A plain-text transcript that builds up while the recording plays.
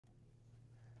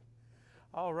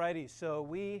Alrighty, so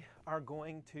we are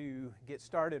going to get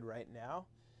started right now.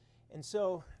 And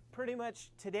so pretty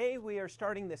much today we are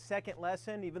starting the second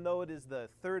lesson, even though it is the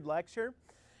third lecture.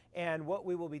 And what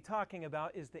we will be talking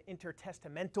about is the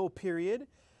intertestamental period.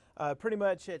 Pretty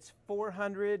much it's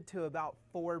 400 to about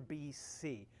 4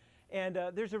 BC. And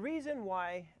there's a reason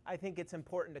why I think it's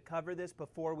important to cover this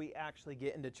before we actually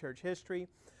get into church history.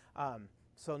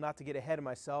 So not to get ahead of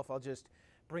myself, I'll just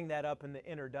bring that up in the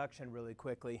introduction really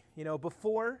quickly. You know,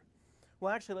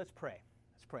 actually let's pray.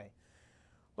 Let's pray.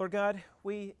 Lord God,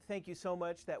 we thank you so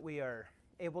much that we are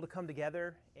able to come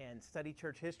together and study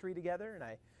church history together. And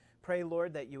I pray,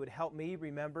 Lord, that you would help me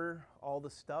remember all the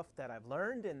stuff that I've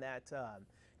learned, and that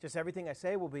just everything I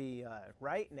say will be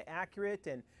right and accurate,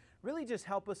 and really just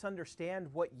help us understand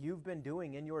what you've been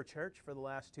doing in your church for the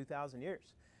last 2,000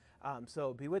 years.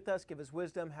 So be with us, give us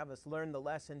wisdom, have us learn the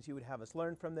lessons you would have us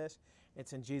learn from this.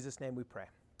 It's in Jesus' name we pray.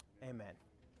 Amen.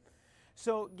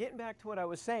 So getting back to what I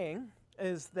was saying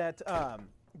is that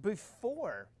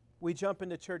before we jump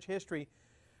into church history,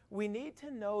 we need to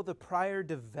know the prior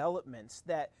developments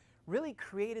that really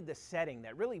created the setting,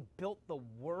 that really built the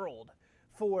world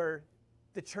for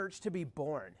the church to be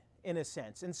born, in a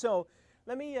sense. And so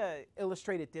let me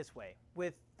illustrate it this way.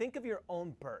 Think of your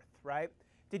own birth, right?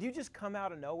 Did you just come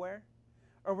out of nowhere?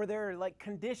 Or were there like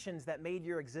conditions that made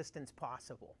your existence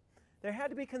possible? There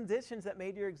had to be conditions that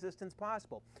made your existence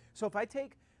possible. So if I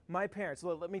take my parents,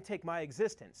 let me take my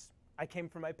existence. I came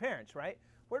from my parents, right?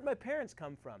 Where did my parents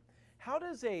come from? How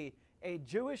does a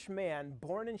Jewish man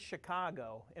born in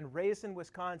Chicago and raised in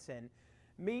Wisconsin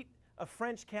meet a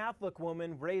French Catholic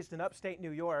woman raised in upstate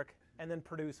New York and then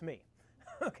produce me?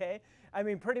 Okay, I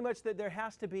mean, pretty much that there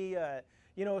has to be a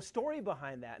story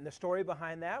behind that. And the story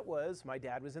behind that was my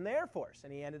dad was in the Air Force,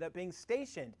 and he ended up being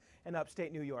stationed in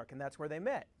upstate New York, and that's where they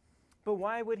met. But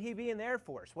why would he be in the Air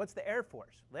Force? What's the Air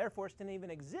Force? The Air Force didn't even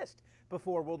exist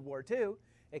before World War II.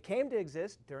 It came to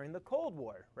exist during the Cold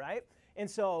War, right? And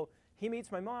so he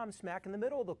meets my mom smack in the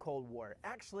middle of the Cold War,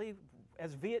 actually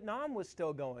as Vietnam was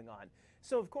still going on.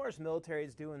 So of course, military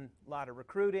is doing a lot of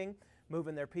recruiting,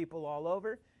 moving their people all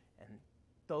over, and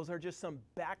those are just some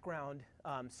background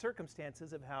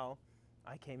circumstances of how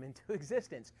I came into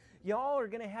existence. Y'all are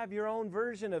going to have your own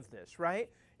version of this, right?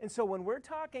 And so when we're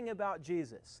talking about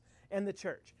Jesus and the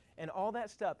church and all that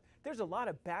stuff, there's a lot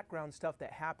of background stuff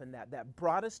that happened that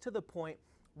brought us to the point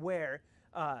where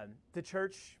the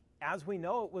church, as we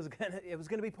know, it was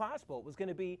going to be possible. It was going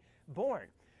to be born.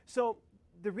 So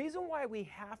the reason why we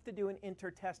have to do an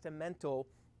intertestamental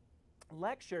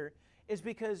lecture is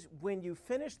because when you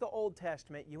finish the Old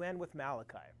Testament, you end with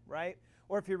Malachi, right?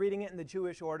 Or if you're reading it in the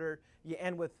Jewish order, you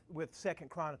end with 2nd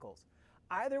Chronicles.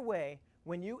 Either way,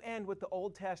 when you end with the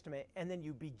Old Testament and then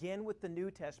you begin with the New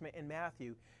Testament in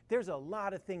Matthew, there's a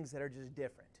lot of things that are just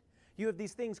different. You have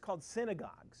these things called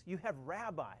synagogues. You have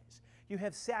rabbis. You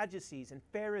have Sadducees and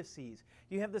Pharisees.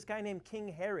 You have this guy named King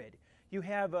Herod. You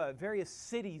have various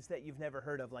cities that you've never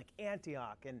heard of, like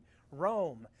Antioch and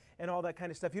Rome and all that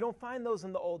kind of stuff. You don't find those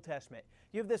in the Old Testament.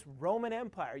 You have this Roman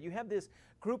Empire. You have this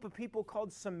group of people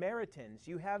called Samaritans.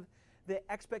 You have the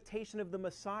expectation of the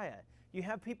Messiah. You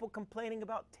have people complaining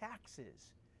about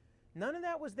taxes. None of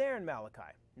that was there in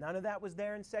Malachi. None of that was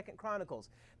there in 2nd Chronicles.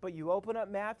 But you open up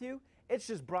Matthew, it's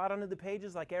just brought onto the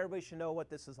pages like everybody should know what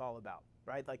this is all about,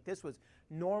 right? Like this was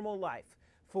normal life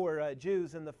for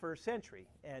Jews in the 1st century.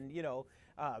 And,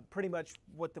 pretty much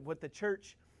what the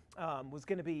church was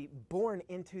going to be born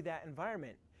into that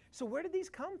environment. So where did these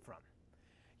come from?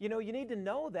 You need to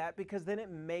know that, because then it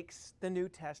makes the New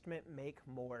Testament make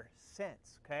more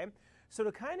sense, okay? So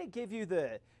to kind of give you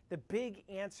the big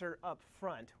answer up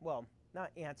front, well, not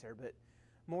answer, but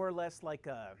more or less like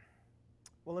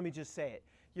let me just say it.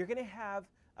 You're going to have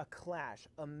a clash,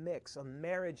 a mix, a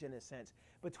marriage in a sense,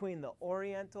 between the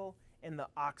Oriental and the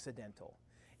Occidental.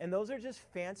 And those are just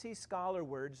fancy scholar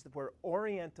words where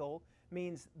Oriental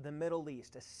means the Middle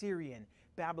East, Assyrian,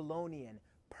 Babylonian,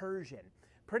 Persian,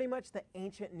 pretty much the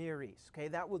ancient Near East, okay?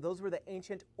 Those were the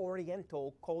ancient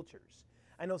Oriental cultures.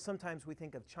 I know sometimes we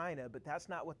think of China, but that's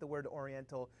not what the word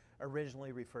Oriental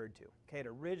originally referred to, okay? It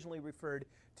originally referred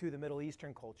to the Middle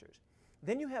Eastern cultures.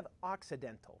 Then you have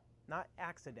Occidental, not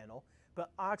accidental,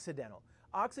 but Occidental.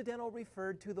 Occidental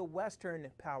referred to the Western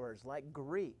powers like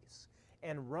Greece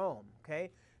and Rome, okay?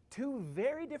 Two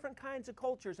very different kinds of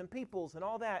cultures and peoples and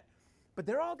all that, but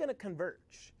they're all going to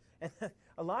converge. And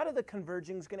a lot of the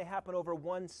converging is going to happen over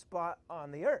one spot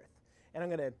on the earth. And I'm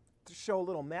going to show a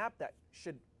little map that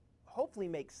should hopefully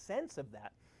make sense of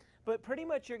that. But pretty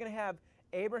much you're going to have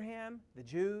Abraham, the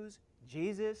Jews,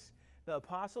 Jesus, the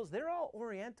apostles. They're all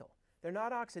Oriental. They're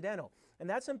not Occidental. And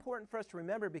that's important for us to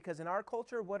remember, because in our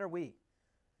culture, what are we?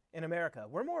 in America.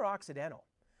 We're more Occidental.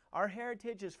 Our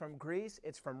heritage is from Greece,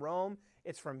 it's from Rome,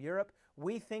 it's from Europe.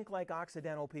 We think like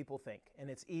Occidental people think, and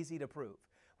it's easy to prove.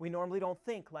 We normally don't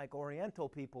think like Oriental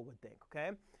people would think,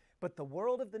 okay? But the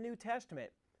world of the New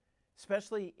Testament,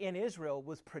 especially in Israel,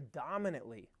 was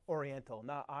predominantly Oriental,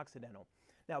 not Occidental.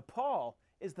 Now, Paul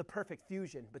is the perfect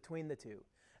fusion between the two,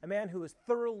 a man who is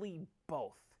thoroughly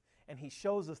both, and he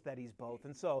shows us that he's both.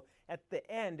 And so at the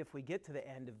end, if we get to the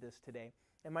end of this today,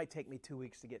 it might take me 2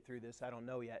 weeks to get through this, I don't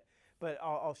know yet, but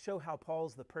I'll show how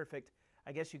Paul's the perfect,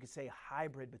 I guess you could say,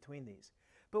 hybrid between these.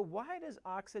 But why does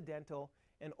Occidental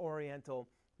and Oriental,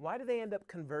 why do they end up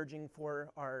converging for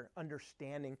our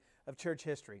understanding of church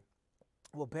history?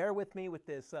 Well, bear with me with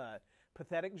this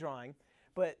pathetic drawing,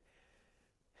 but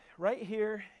right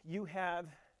here you have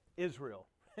Israel.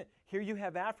 Here you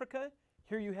have Africa,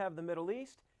 here you have the Middle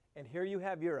East, and here you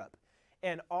have Europe.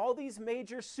 And all these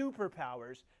major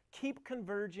superpowers keep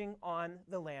converging on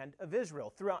the land of Israel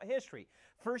throughout history.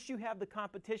 First, you have the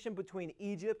competition between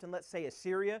Egypt and, let's say,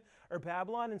 Assyria or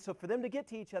Babylon. And so for them to get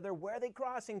to each other, where are they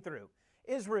crossing through?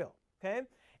 Israel, okay?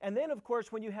 And then, of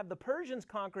course, when you have the Persians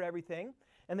conquer everything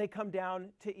and they come down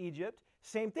to Egypt,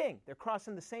 same thing. They're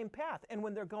crossing the same path. And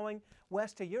when they're going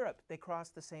west to Europe, they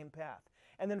cross the same path.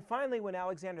 And then finally, when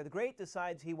Alexander the Great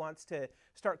decides he wants to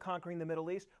start conquering the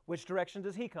Middle East, which direction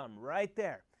does he come? Right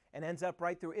there. And ends up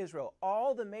right through Israel.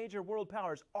 All the major world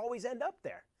powers always end up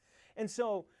there. And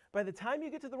so by the time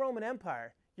you get to the Roman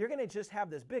Empire, you're going to just have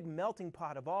this big melting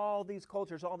pot of all these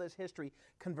cultures, all this history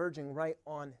converging right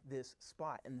on this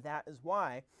spot. And that is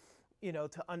why, you know,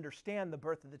 to understand the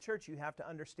birth of the church, you have to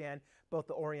understand both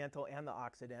the Oriental and the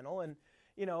Occidental. And,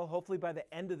 you know, hopefully by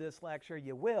the end of this lecture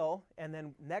you will. And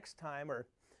then next time, or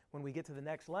when we get to the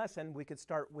next lesson, we could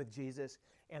start with Jesus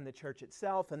and the church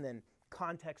itself, and then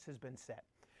context has been set.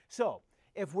 So,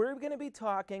 if we're going to be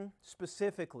talking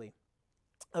specifically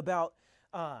about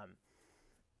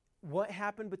what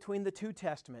happened between the two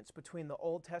testaments, between the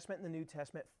Old Testament and the New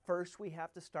Testament, first we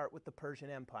have to start with the Persian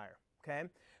Empire, okay?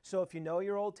 So if you know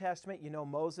your Old Testament, you know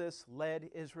Moses led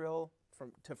Israel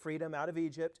to freedom out of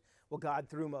Egypt. Well, God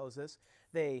through Moses.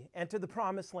 They enter the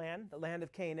Promised Land, the land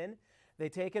of Canaan. They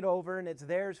take it over, and it's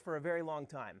theirs for a very long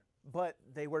time, but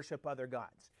they worship other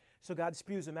gods. So God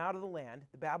spews them out of the land.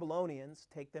 The Babylonians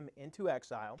take them into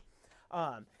exile.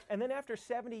 And then after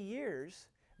 70 years,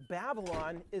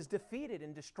 Babylon is defeated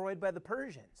and destroyed by the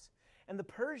Persians. And the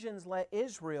Persians let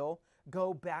Israel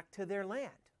go back to their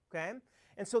land, okay?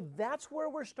 And so that's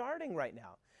where we're starting right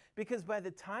now. Because by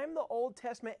the time the Old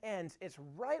Testament ends, it's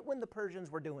right when the Persians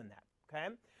were doing that,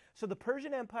 okay? So the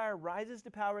Persian Empire rises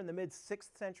to power in the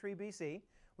mid-6th century BC,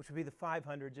 which would be the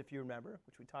 500s if you remember,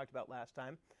 which we talked about last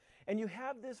time. And you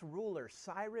have this ruler,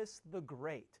 Cyrus the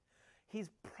Great.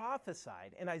 He's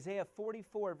prophesied in Isaiah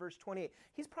 44, verse 28.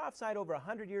 He's prophesied over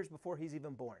 100 years before he's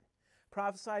even born.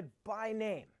 Prophesied by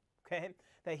name, okay,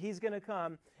 that he's going to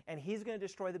come and he's going to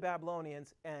destroy the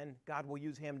Babylonians, and God will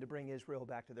use him to bring Israel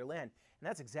back to their land. And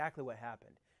that's exactly what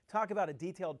happened. Talk about a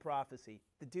detailed prophecy.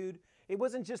 The dude, it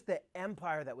wasn't just the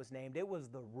empire that was named, it was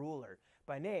the ruler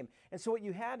by name. And so what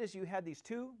you had is you had these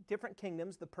two different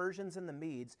kingdoms, the Persians and the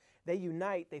Medes. They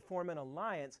unite, they form an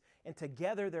alliance, and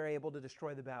together they're able to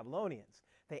destroy the Babylonians.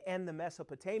 They end the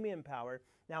Mesopotamian power.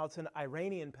 Now it's an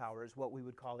Iranian power is what we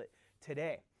would call it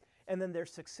today. And then their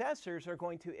successors are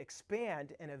going to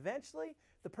expand, and eventually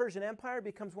the Persian Empire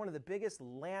becomes one of the biggest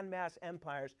landmass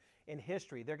empires in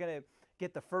history. They're going to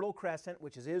get the Fertile Crescent,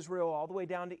 which is Israel, all the way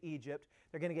down to Egypt.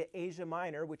 They're going to get Asia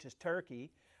Minor, which is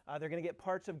Turkey. They're going to get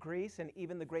parts of Greece and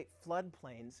even the great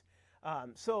floodplains.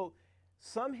 So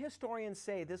some historians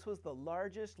say this was the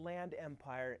largest land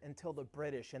empire until the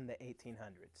British in the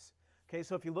 1800s. Okay,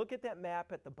 so if you look at that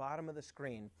map at the bottom of the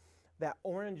screen, that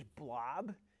orange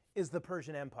blob is the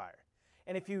Persian Empire.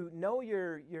 And if you know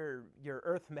your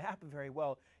Earth map very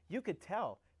well, you could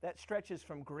tell that stretches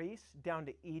from Greece down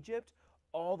to Egypt,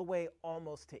 all the way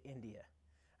almost to India.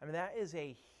 I mean, that is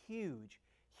a huge,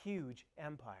 huge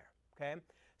empire, okay?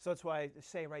 So that's why I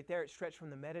say right there, it stretched from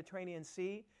the Mediterranean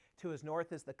Sea to as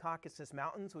north as the Caucasus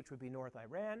Mountains, which would be North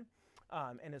Iran,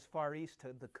 and as far east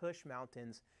to the Kush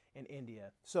Mountains in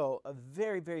India. So a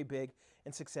very, very big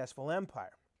and successful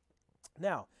empire.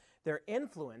 Now, their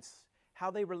influence,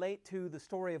 how they relate to the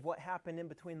story of what happened in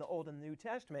between the Old and the New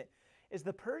Testament, is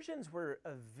the Persians were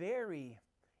a very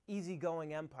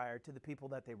easygoing empire to the people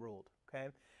that they ruled, okay?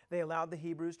 They allowed the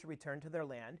Hebrews to return to their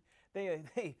land.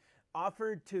 They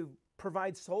offered to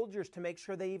provide soldiers to make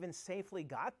sure they even safely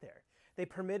got there. They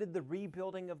permitted the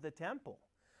rebuilding of the temple.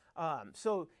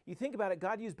 So you think about it,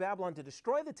 God used Babylon to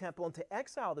destroy the temple and to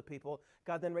exile the people.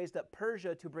 God then raised up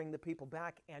Persia to bring the people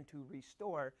back and to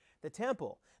restore the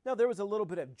temple. Now, there was a little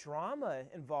bit of drama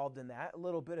involved in that, a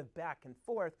little bit of back and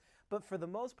forth, but for the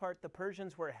most part, the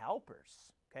Persians were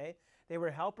helpers, okay? They were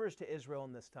helpers to Israel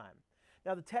in this time.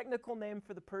 Now, the technical name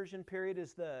for the Persian period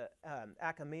is the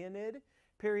Achaemenid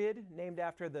period, named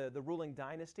after the ruling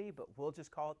dynasty, but we'll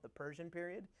just call it the Persian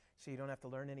period, so you don't have to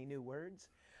learn any new words.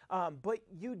 But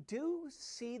you do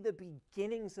see the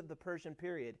beginnings of the Persian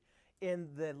period in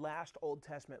the last Old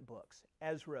Testament books: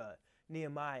 Ezra,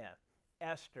 Nehemiah,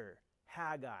 Esther,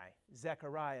 Haggai,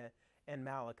 Zechariah, and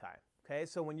Malachi. Okay,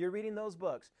 so when you're reading those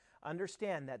books,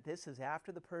 understand that this is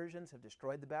after the Persians have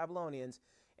destroyed the Babylonians,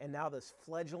 and now this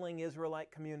fledgling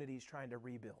Israelite community is trying to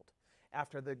rebuild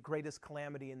after the greatest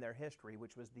calamity in their history,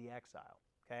 which was the exile.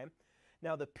 Okay,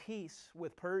 now the peace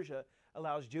with Persia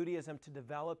allows Judaism to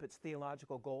develop its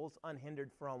theological goals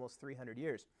unhindered for almost 300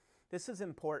 years. This is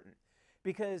important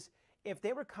because if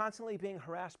they were constantly being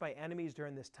harassed by enemies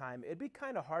during this time, it'd be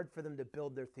kind of hard for them to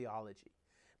build their theology.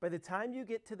 By the time you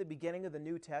get to the beginning of the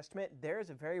New Testament, there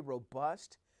is a very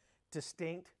robust,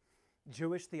 distinct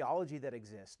Jewish theology that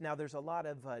exists. Now, there's a lot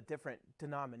of different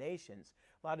denominations,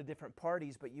 a lot of different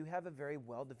parties, but you have a very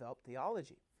well-developed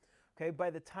theology. Okay, by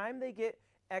the time they get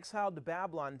exiled to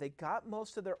Babylon, they got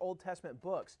most of their Old Testament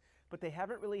books, but they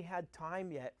haven't really had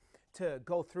time yet to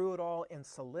go through it all and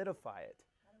solidify it.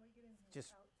 How do we get in here?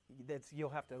 Just you'll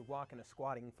have to walk in a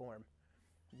squatting form.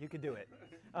 You could do it.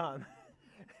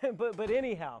 But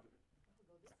anyhow,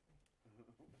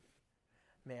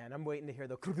 man, I'm waiting to hear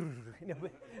the.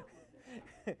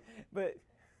 But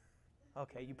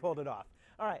okay, you pulled it off.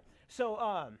 All right,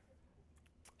 so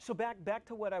back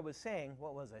to what I was saying.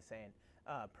 What was I saying?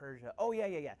 Persia. Oh,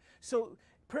 yeah. So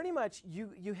pretty much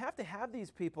you have to have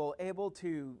these people able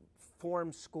to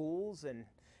form schools and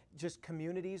just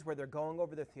communities where they're going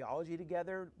over their theology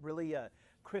together, really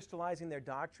crystallizing their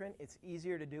doctrine. It's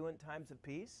easier to do in times of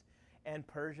peace, and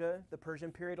the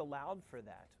Persian period allowed for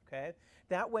that, okay?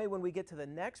 That way, when we get to the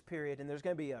next period, and there's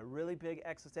going to be a really big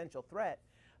existential threat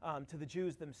to the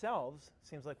Jews themselves,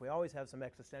 seems like we always have some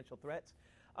existential threats,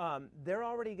 they're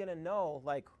already going to know,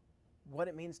 like, what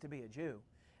it means to be a Jew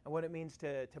and what it means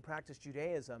to practice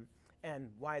Judaism and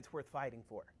why it's worth fighting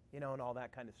for, and all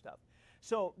that kind of stuff.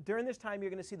 So during this time,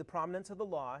 you're going to see the prominence of the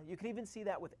law. You can even see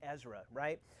that with Ezra,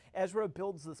 right? Ezra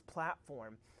builds this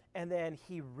platform, and then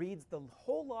he reads the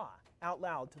whole law out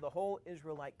loud to the whole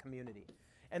Israelite community.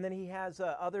 And then he has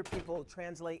other people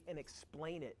translate and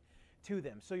explain it to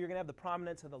them. So you're going to have the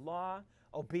prominence of the law,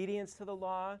 obedience to the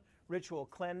law, ritual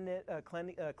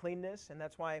cleanness, and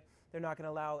that's why they're not going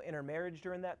to allow intermarriage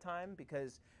during that time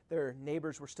because their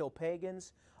neighbors were still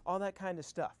pagans, all that kind of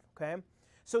stuff, okay?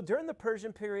 So during the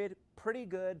Persian period, pretty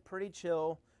good, pretty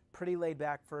chill, pretty laid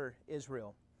back for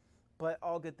Israel. But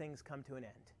all good things come to an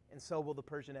end, and so will the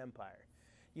Persian Empire.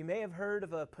 You may have heard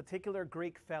of a particular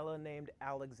Greek fellow named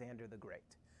Alexander the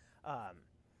Great.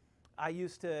 I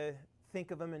used to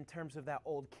think of him in terms of that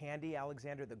old candy,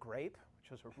 Alexander the Grape,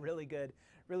 which was a really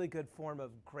good form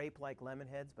of grape-like lemon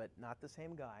heads, but not the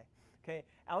same guy. Okay,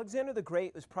 Alexander the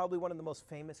Great was probably one of the most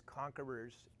famous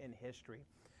conquerors in history.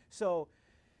 So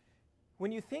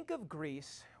when you think of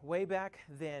Greece, way back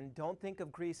then, don't think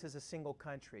of Greece as a single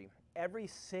country. Every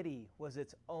city was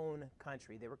its own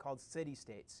country. They were called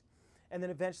city-states. And then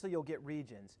eventually you'll get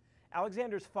regions.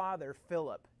 Alexander's father,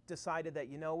 Philip, decided that,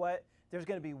 you know what, there's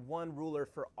going to be one ruler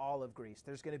for all of Greece.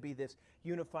 There's going to be this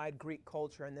unified Greek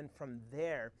culture, and then from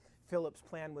there, Philip's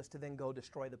plan was to then go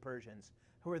destroy the Persians,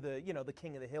 who were the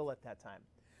king of the hill at that time.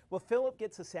 Well, Philip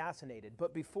gets assassinated,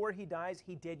 but before he dies,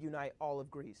 he did unite all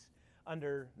of Greece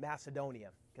under Macedonia,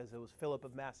 because it was Philip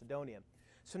of Macedonia.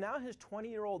 So now his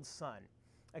 20-year-old son,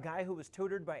 a guy who was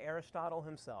tutored by Aristotle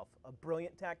himself, a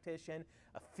brilliant tactician,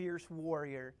 a fierce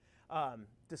warrior,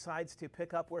 decides to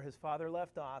pick up where his father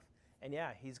left off, and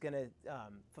yeah, he's going to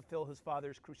fulfill his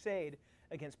father's crusade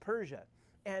against Persia.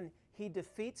 And he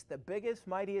defeats the biggest,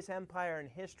 mightiest empire in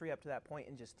history up to that point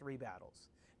in just 3 battles.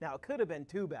 Now, it could have been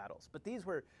 2 battles, but these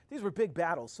were big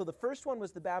battles. So the first one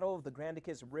was the Battle of the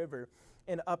Grandicus River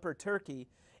in Upper Turkey,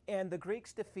 and the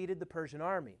Greeks defeated the Persian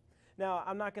army. Now,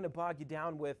 I'm not going to bog you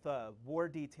down with war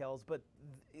details, but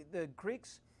the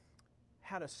Greeks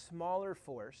had a smaller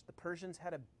force. The Persians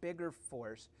had a bigger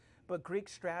force, but Greek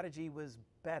strategy was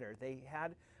better. They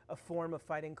had a form of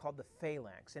fighting called the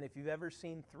phalanx, and if you've ever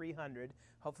seen 300,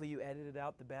 hopefully you edited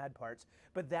out the bad parts,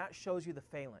 but that shows you the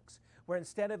phalanx, where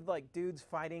instead of like dudes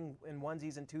fighting in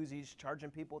onesies and twosies, charging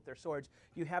people with their swords,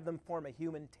 you have them form a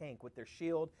human tank with their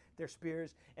shield, their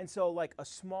spears, and so like a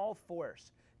small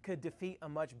force could defeat a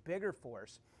much bigger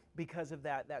force, because of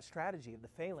that strategy of the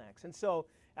phalanx. And so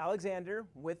Alexander,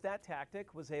 with that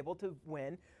tactic, was able to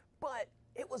win, but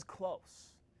it was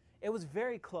close. It was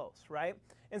very close, right?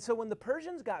 And so when the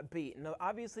Persians got beat, and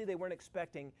obviously they weren't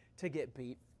expecting to get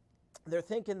beat, they're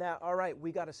thinking that, all right,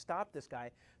 we got to stop this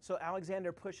guy. So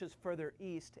Alexander pushes further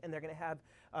east, and they're going to have,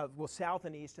 south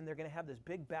and east, and they're going to have this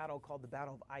big battle called the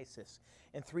Battle of Issus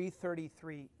in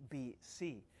 333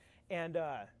 BC. And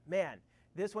man,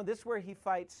 this is where he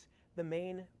fights the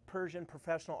main Persian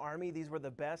professional army. These were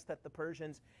the best that the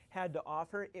Persians had to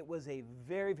offer. It was a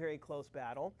very, very close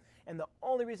battle. And the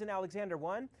only reason Alexander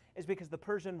won is because the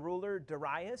Persian ruler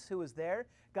Darius, who was there,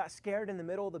 got scared in the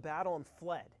middle of the battle and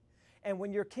fled. And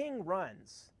when your king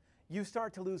runs, you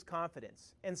start to lose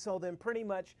confidence. And so then pretty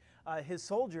much his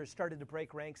soldiers started to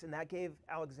break ranks, and that gave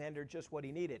Alexander just what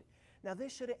he needed. Now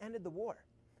this should have ended the war.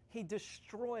 He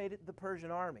destroyed the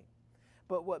Persian army.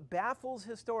 But what baffles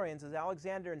historians is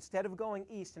Alexander, instead of going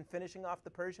east and finishing off the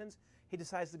Persians, he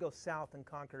decides to go south and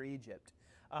conquer Egypt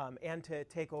and to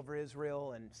take over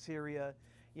Israel and Syria,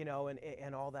 you know,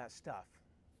 and all that stuff.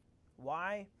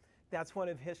 Why? That's one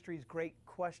of history's great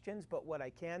questions, but what I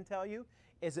can tell you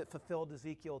is it fulfilled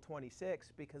Ezekiel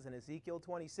 26, because in Ezekiel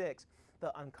 26,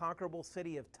 the unconquerable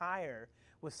city of Tyre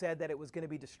was said that it was going to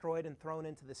be destroyed and thrown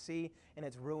into the sea, and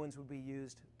its ruins would be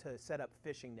used to set up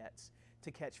fishing nets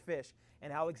to catch fish.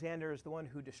 And Alexander is the one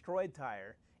who destroyed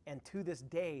Tyre, and to this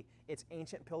day, its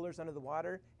ancient pillars under the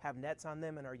water have nets on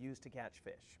them and are used to catch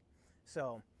fish.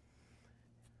 So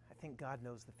I think God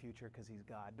knows the future because he's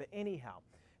God. But anyhow,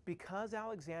 because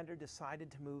Alexander decided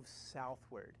to move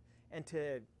southward and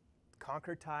to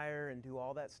conquer Tyre and do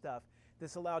all that stuff,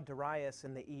 this allowed Darius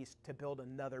in the east to build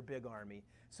another big army.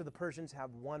 So the Persians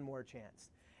have one more chance.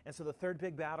 And so the third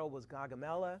big battle was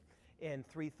Gaugamela in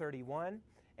 331.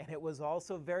 And it was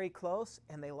also very close,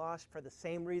 and they lost for the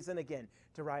same reason again.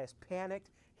 Darius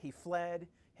panicked, he fled,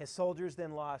 his soldiers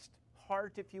then lost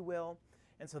heart, if you will,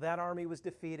 and so that army was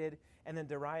defeated, and then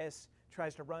Darius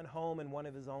tries to run home, and one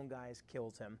of his own guys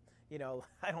kills him. You know,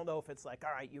 I don't know if it's like,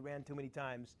 all right, you ran too many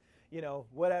times, you know,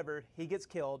 whatever. He gets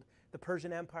killed. The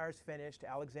Persian Empire's finished.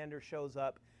 Alexander shows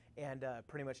up and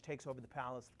pretty much takes over the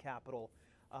palace, the capital,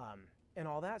 and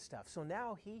all that stuff. So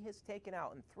now he has taken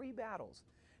out in 3 battles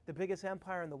the biggest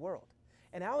empire in the world.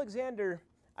 And Alexander,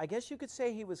 I guess you could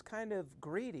say he was kind of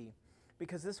greedy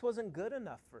because this wasn't good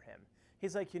enough for him.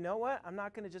 He's like, you know what? I'm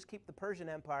not going to just keep the Persian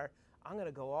Empire. I'm going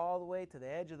to go all the way to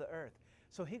the edge of the earth.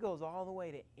 So he goes all the way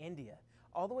to India,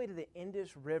 all the way to the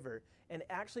Indus River, and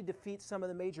actually defeats some of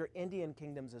the major Indian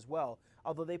kingdoms as well,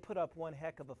 although they put up one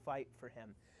heck of a fight for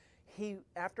him.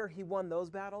 After he won those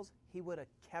battles, he would have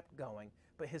kept going,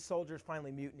 but his soldiers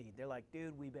finally mutinied. They're like,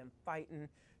 dude, we've been fighting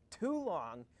too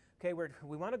long. Okay,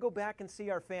 we want to go back and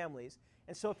see our families.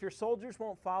 And so if your soldiers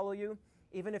won't follow you,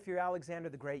 even if you're Alexander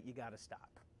the Great, you got to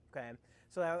stop. Okay,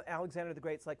 so Alexander the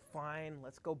Great's like, fine,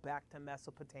 let's go back to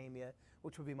Mesopotamia,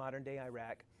 which would be modern day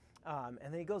Iraq. And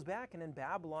then he goes back, and in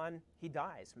Babylon, he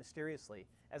dies mysteriously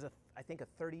as I think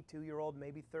a 32-year-old,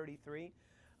 maybe 33.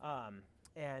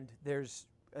 And there's,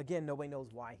 again, nobody knows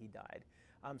why he died.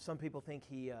 Some people think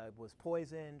he was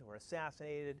poisoned or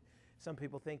assassinated. Some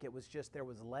people think it was just there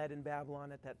was lead in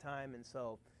Babylon at that time, and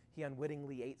so he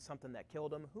unwittingly ate something that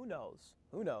killed him. Who knows?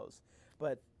 Who knows?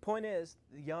 But point is,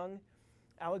 young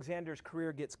Alexander's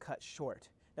career gets cut short.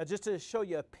 Now, just to show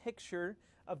you a picture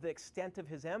of the extent of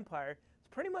his empire, it's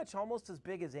pretty much almost as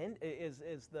big as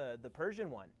the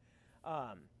Persian one.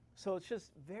 So it's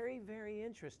just very, very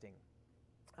interesting.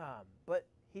 But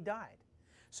he died.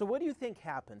 So what do you think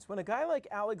happens when a guy like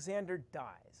Alexander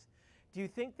dies? Do you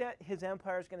think that his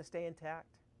empire is going to stay intact?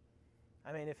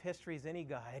 I mean, if history's any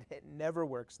guide, it never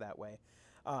works that way.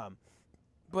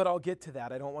 But I'll get to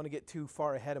that. I don't want to get too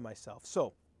far ahead of myself.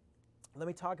 So let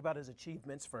me talk about his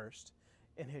achievements first.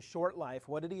 In his short life,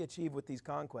 what did he achieve with these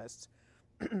conquests?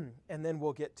 And then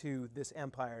we'll get to this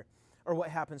empire, or what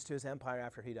happens to his empire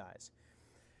after he dies.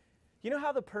 You know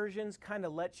how the Persians kind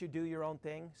of let you do your own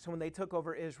thing? So when they took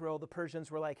over Israel, the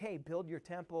Persians were like, hey, build your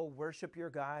temple, worship your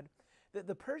God.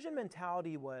 The Persian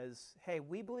mentality was, hey,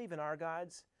 we believe in our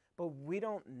gods, but we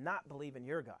don't not believe in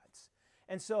your gods.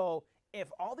 And so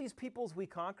if all these peoples we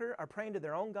conquer are praying to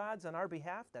their own gods on our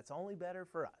behalf, that's only better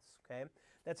for us, okay?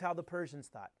 That's how the Persians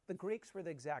thought. The Greeks were the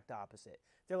exact opposite.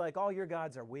 They're like, all your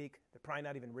gods are weak. They're probably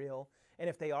not even real. And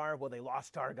if they are, well, they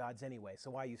lost our gods anyway,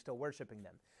 so why are you still worshiping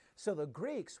them? So the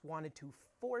Greeks wanted to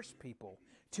force people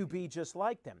to be just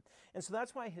like them. And so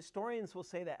that's why historians will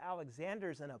say that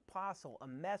Alexander's an apostle, a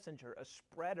messenger, a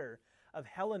spreader of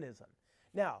Hellenism.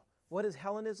 Now, what is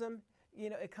Hellenism? You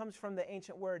know, it comes from the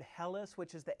ancient word Hellas,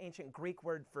 which is the ancient Greek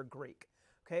word for Greek.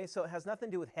 Okay, so it has nothing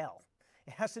to do with hell.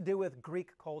 It has to do with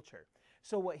Greek culture.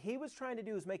 So what he was trying to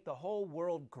do is make the whole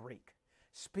world Greek.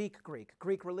 Speak Greek,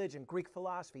 Greek religion, Greek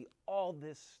philosophy, all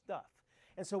this stuff.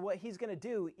 And so what he's going to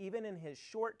do, even in his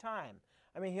short time,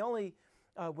 I mean, he only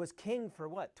was king for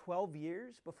what, 12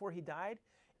 years before he died?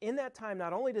 In that time,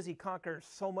 not only does he conquer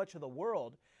so much of the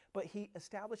world, but he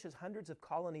establishes hundreds of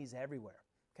colonies everywhere,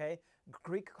 okay?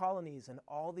 Greek colonies in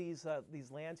all these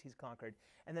lands he's conquered.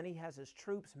 And then he has his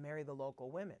troops marry the local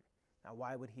women. Now,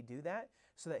 why would he do that?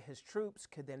 So that his troops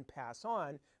could then pass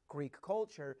on Greek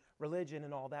culture, religion,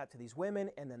 and all that to these women,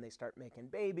 and then they start making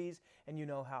babies, and you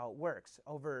know how it works.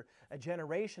 Over a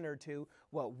generation or two,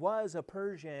 what was a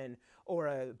Persian or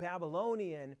a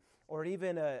Babylonian or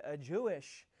even a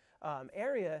Jewish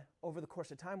area, over the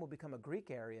course of time will become a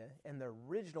Greek area, and the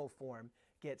original form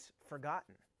gets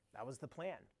forgotten. That was the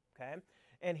plan, okay?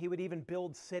 And he would even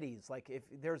build cities. Like if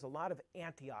there's a lot of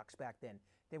Antiochs back then,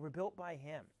 they were built by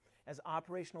him as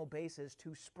operational bases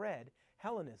to spread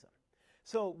Hellenism.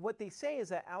 So what they say is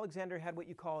that Alexander had what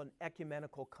you call an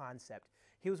ecumenical concept.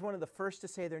 He was one of the first to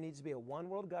say there needs to be a one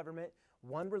world government,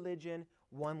 one religion,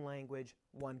 one language,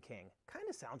 one king. Kind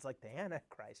of sounds like the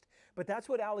Antichrist, but that's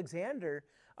what Alexander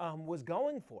was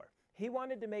going for. He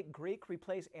wanted to make Greek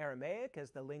replace Aramaic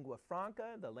as the lingua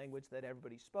franca, the language that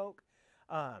everybody spoke.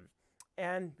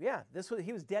 And yeah,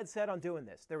 he was dead set on doing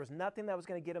this. There was nothing that was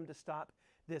going to get him to stop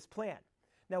this plan.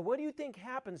 Now, what do you think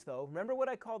happens, though? Remember what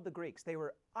I called the Greeks. They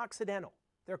were Occidental,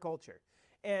 their culture,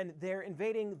 and they're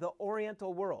invading the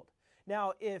Oriental world.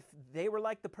 Now, if they were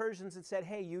like the Persians and said,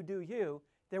 hey, you do you,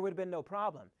 there would have been no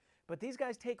problem. But these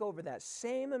guys take over that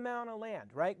same amount of land,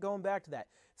 right? Going back to that.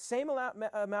 Same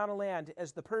amount of land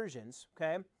as the Persians,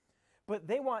 okay? But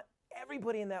they want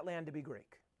everybody in that land to be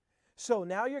Greek. So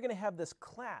now you're going to have this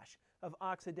clash of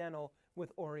Occidental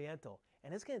with Oriental,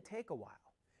 and it's going to take a while.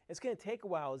 It's going to take a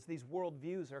while as these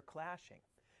worldviews are clashing.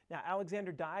 Now,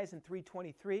 Alexander dies in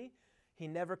 323. He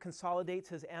never consolidates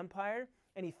his empire,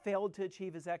 and he failed to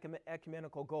achieve his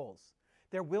ecumenical goals.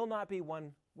 There will not be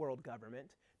one world government.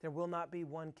 There will not be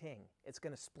one king. It's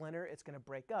going to splinter. It's going to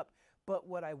break up. But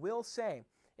what I will say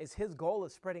is his goal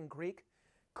of spreading Greek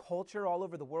culture all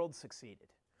over the world succeeded.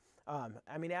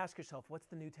 I mean, ask yourself, what's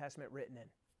the New Testament written in?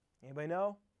 Anybody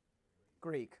know?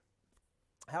 Greek.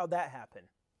 How'd that happen?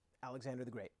 Alexander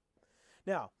the Great.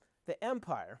 Now, the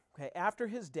empire, okay, after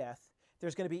his death,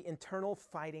 there's going to be internal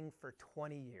fighting for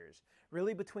 20 years,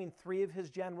 really between 3 of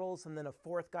his generals and then a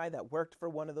 4th guy that worked for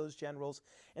one of those generals.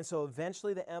 And so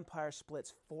eventually the empire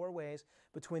splits 4 ways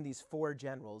between these 4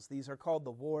 generals. These are called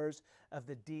the Wars of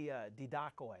the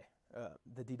Didakoi.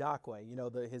 You know,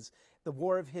 the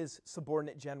war of his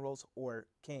subordinate generals or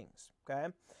kings, okay?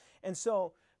 And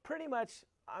so pretty much,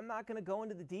 I'm not going to go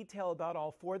into the detail about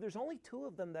all 4. There's only 2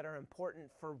 of them that are important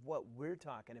for what we're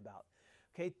talking about.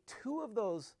 Okay, 2 of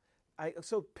those,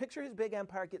 so picture his big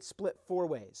empire gets split 4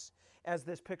 ways, as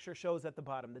this picture shows at the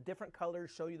bottom. The different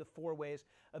colors show you the 4 ways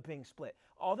of being split.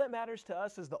 All that matters to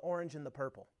us is the orange and the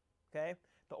purple, okay?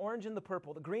 The orange and the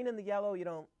purple. The green and the yellow you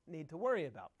don't need to worry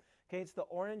about. Okay, it's the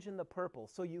orange and the purple.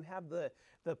 So you have the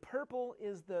purple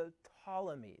is the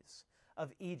Ptolemies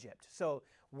of Egypt. So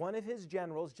one of his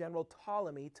generals, General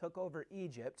Ptolemy, took over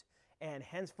Egypt and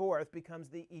henceforth becomes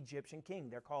the Egyptian king.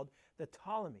 They're called the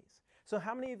Ptolemies. So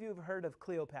how many of you have heard of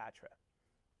Cleopatra?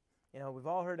 You know, we've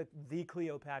all heard of the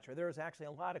Cleopatra. There was actually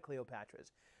a lot of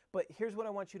Cleopatras. But here's what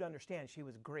I want you to understand. She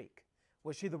was Greek.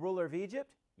 Was she the ruler of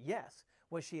Egypt? Yes.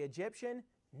 Was she Egyptian?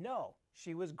 No.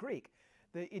 She was Greek.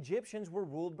 The Egyptians were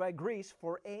ruled by Greece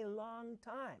for a long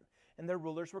time, and their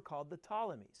rulers were called the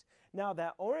Ptolemies. Now,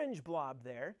 that orange blob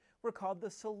there were called the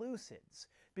Seleucids,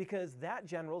 because that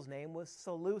general's name was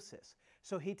Seleucus.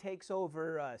 So he takes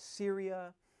over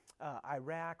Syria,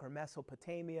 Iraq or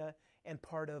Mesopotamia, and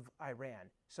part of Iran.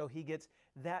 So he gets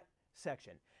that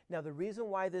section. Now, the reason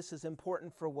why this is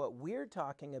important for what we're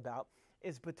talking about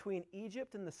is between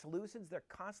Egypt and the Seleucids, they're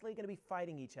constantly going to be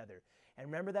fighting each other. And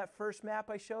remember that first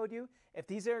map I showed you? If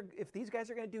these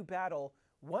guys are going to do battle,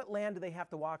 what land do they have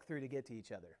to walk through to get to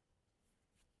each other?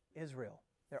 Israel.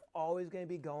 They're always going to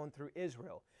be going through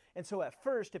Israel. And so at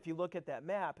first, if you look at that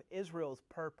map, Israel's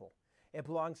purple. It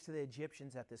belongs to the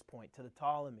Egyptians at this point, to the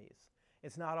Ptolemies.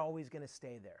 It's not always going to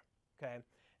stay there, okay?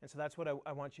 And so that's what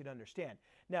I want you to understand.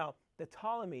 Now, the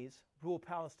Ptolemies ruled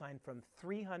Palestine from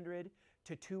 300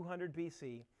 to 200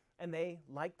 BC, and they,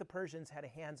 like the Persians, had a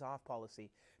hands-off policy.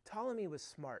 Ptolemy was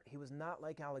smart. He was not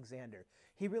like Alexander.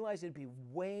 He realized it'd be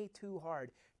way too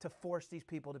hard to force these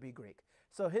people to be Greek.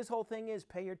 So his whole thing is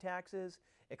pay your taxes,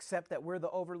 accept that we're the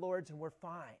overlords, and we're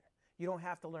fine. You don't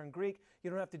have to learn Greek.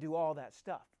 You don't have to do all that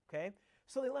stuff, okay?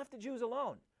 So they left the Jews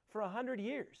alone for 100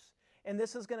 years. And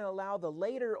this is going to allow the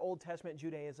later Old Testament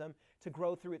Judaism to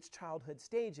grow through its childhood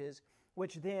stages,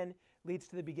 which then leads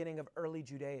to the beginning of early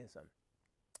Judaism.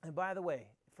 And by the way,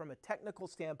 from a technical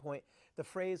standpoint, the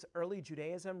phrase early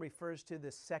Judaism refers to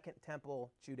the Second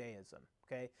Temple Judaism,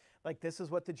 okay? Like this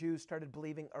is what the Jews started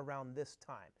believing around this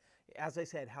time. As I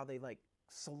said, how they like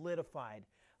solidified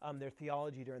their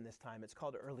theology during this time. It's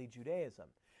called early Judaism.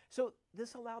 So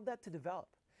this allowed that to develop.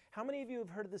 How many of you have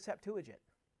heard of the Septuagint?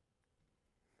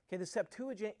 Okay, the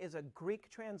Septuagint is a Greek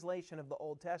translation of the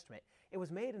Old Testament. It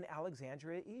was made in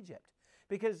Alexandria, Egypt,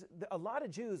 because a lot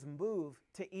of Jews moved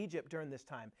to Egypt during this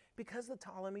time because the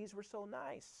Ptolemies were so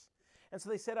nice. And so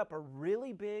they set up a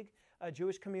really big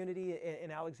Jewish community in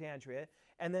Alexandria,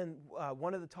 and then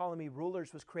one of the Ptolemy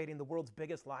rulers was creating the world's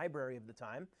biggest library of the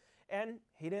time, and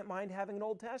he didn't mind having an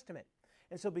Old Testament.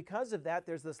 And so because of that,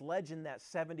 there's this legend that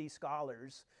 70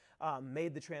 scholars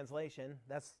made the translation.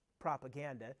 That's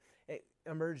propaganda. It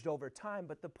emerged over time,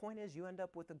 but the point is you end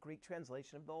up with a Greek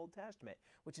translation of the Old Testament,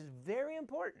 which is very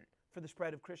important for the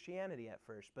spread of Christianity at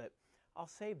first, but I'll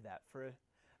save that for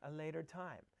a later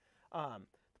time.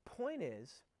 The point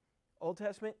is, Old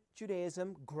Testament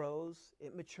Judaism grows,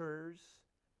 it matures,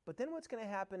 but then what's going to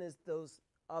happen is those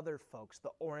other folks,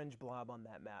 the orange blob on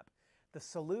that map, the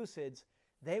Seleucids,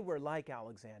 they were like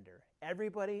Alexander.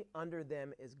 Everybody under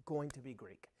them is going to be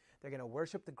Greek. They're going to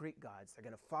worship the Greek gods. They're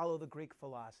going to follow the Greek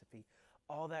philosophy,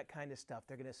 all that kind of stuff.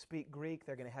 They're going to speak Greek.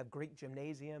 They're going to have Greek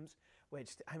gymnasiums,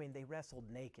 which, I mean, they wrestled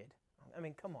naked. I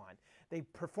mean, come on. They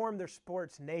performed their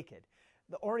sports naked.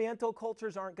 The Oriental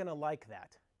cultures aren't going to like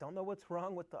that. Don't know what's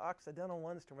wrong with the Occidental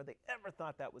ones to where they ever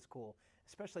thought that was cool,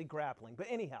 especially grappling. But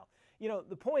anyhow, you know,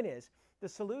 the point is, the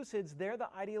Seleucids, they're the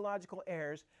ideological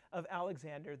heirs of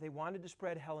Alexander. They wanted to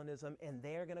spread Hellenism, and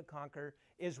they are going to conquer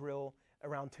Israel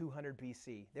around 200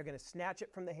 BC. They're going to snatch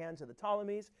it from the hands of the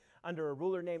Ptolemies under a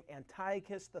ruler named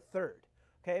Antiochus III.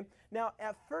 Okay? Now,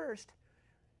 at first,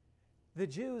 the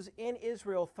Jews in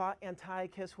Israel thought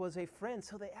Antiochus was a friend,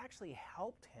 so they actually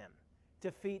helped him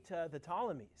defeat the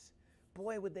Ptolemies.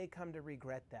 Boy, would they come to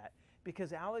regret that,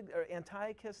 because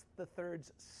Antiochus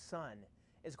III's son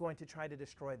is going to try to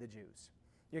destroy the Jews.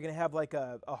 You're going to have like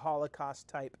a Holocaust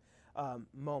type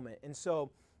moment. And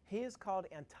so he is called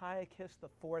Antiochus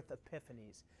IV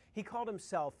Epiphanes. He called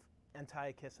himself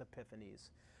Antiochus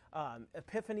Epiphanes.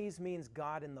 Epiphanes means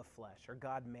God in the flesh, or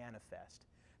God manifest.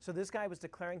 So this guy was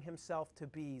declaring himself to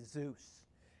be Zeus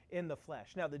in the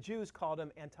flesh. Now the Jews called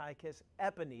him Antiochus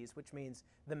Epiphanes, which means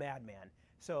the madman.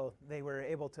 So they were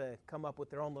able to come up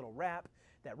with their own little rap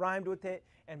that rhymed with it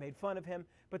and made fun of him.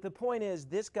 But the point is,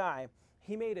 this guy,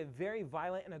 he made a very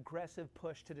violent and aggressive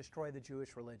push to destroy the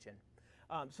Jewish religion.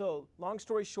 So long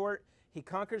story short, he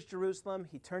conquers Jerusalem,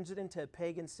 he turns it into a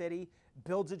pagan city,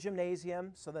 builds a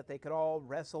gymnasium so that they could all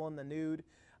wrestle in the nude,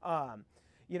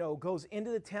 you know, goes into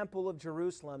the temple of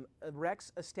Jerusalem,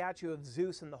 erects a statue of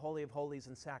Zeus in the Holy of Holies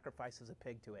and sacrifices a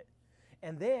pig to it.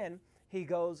 And then he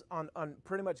goes on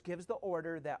pretty much gives the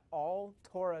order that all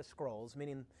Torah scrolls,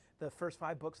 meaning the first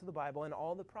 5 books of the Bible and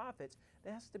all the prophets,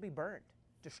 that has to be burned,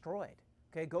 destroyed.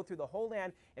 Okay, go through the whole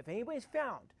land. If anybody's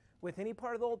found with any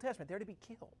part of the Old Testament, they're to be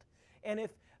killed. And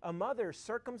if a mother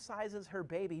circumcises her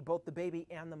baby, both the baby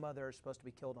and the mother are supposed to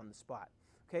be killed on the spot.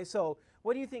 Okay, so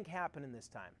what do you think happened in this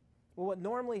time? Well, what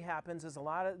normally happens is a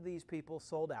lot of these people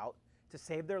sold out to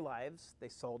save their lives. They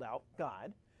sold out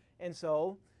God. And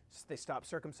so they stopped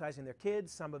circumcising their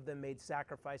kids. Some of them made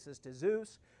sacrifices to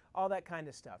Zeus, all that kind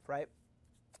of stuff, right?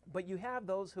 But you have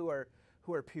those who are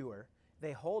pure.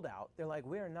 They hold out. They're like,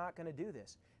 we are not going to do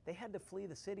this. They had to flee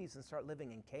the cities and start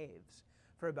living in caves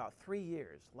for about 3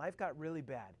 years. Life got really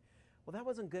bad. Well, that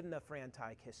wasn't good enough for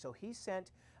Antiochus, so he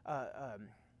sent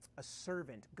a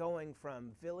servant going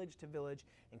from village to village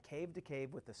and cave to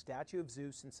cave with a statue of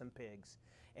Zeus and some pigs.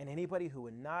 And anybody who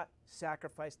would not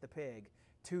sacrifice the pig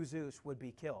to Zeus would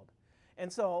be killed.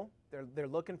 And so they're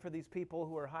looking for these people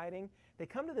who are hiding. They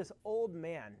come to this old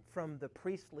man from the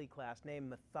priestly class named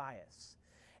Matthias.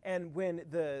 And when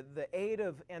the aide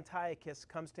of Antiochus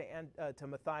comes to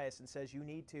Matthias and says, you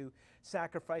need to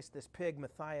sacrifice this pig,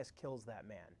 Matthias kills that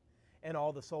man and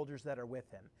all the soldiers that are with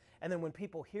him. And then when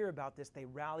people hear about this, they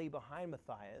rally behind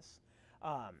Matthias.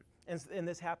 And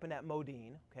this happened at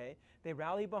Modin, okay? They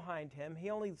rally behind him. He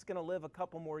only is going to live a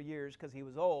couple more years because he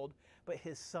was old. But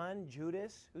his son,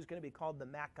 Judas, who's going to be called the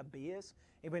Maccabeus.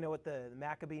 Anybody know what the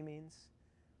Maccabee means?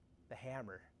 The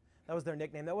hammer. That was their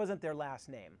nickname. That wasn't their last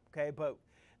name, okay? But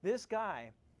this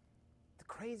guy, the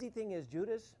crazy thing is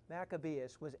Judas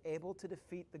Maccabeus was able to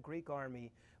defeat the Greek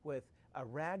army with a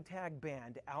ragtag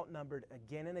band outnumbered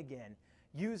again and again,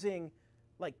 using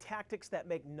like tactics that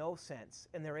make no sense,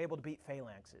 and they're able to beat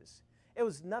phalanxes. It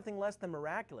was nothing less than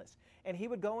miraculous. And he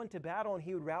would go into battle and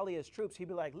he would rally his troops. He'd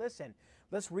be like, listen,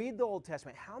 let's read the Old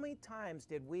Testament. How many times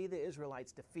did we, the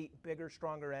Israelites, defeat bigger,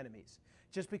 stronger enemies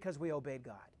just because we obeyed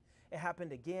God? It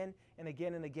happened again and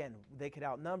again and again. They could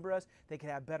outnumber us. They could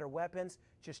have better weapons.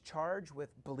 Just charge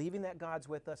with believing that God's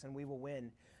with us and we will win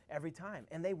every time.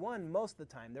 And they won most of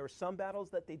the time. There were some battles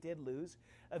that they did lose.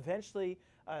 Eventually,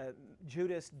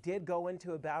 Judas did go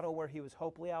into a battle where he was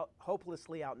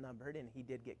hopelessly outnumbered and he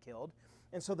did get killed.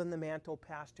 And so then the mantle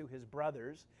passed to his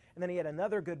brothers. And then he had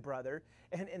another good brother.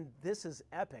 And this is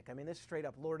epic. I mean, this is straight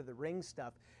up Lord of the Rings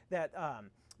stuff. That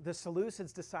the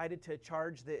Seleucids decided to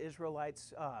charge the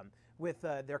Israelites with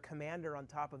their commander on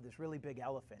top of this really big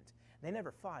elephant. They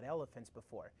never fought elephants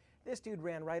before. This dude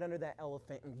ran right under that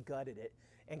elephant and gutted it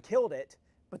and killed it,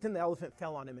 but then the elephant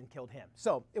fell on him and killed him.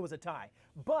 So it was a tie.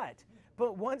 But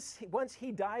once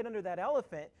he died under that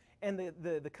elephant and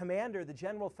the commander, the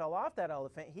general, fell off that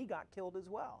elephant, he got killed as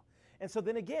well. And so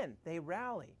then again, they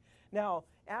rally. Now,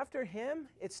 after him,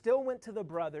 it still went to the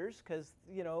brothers because,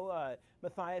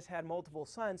 Matthias had multiple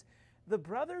sons. The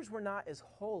brothers were not as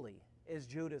holy as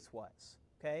Judas was,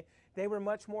 okay? They were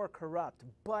much more corrupt,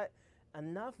 but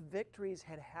enough victories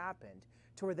had happened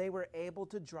to where they were able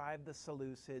to drive the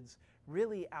Seleucids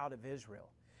really out of Israel.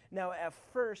 Now, at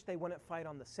first, they wouldn't fight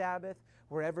on the Sabbath.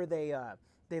 Wherever they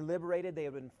liberated, they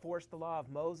would enforce the law of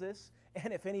Moses.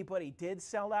 And if anybody did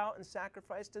sell out and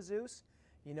sacrifice to Zeus,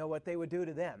 you know what they would do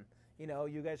to them.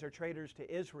 You guys are traitors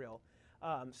to Israel.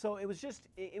 So it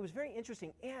was very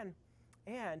interesting. And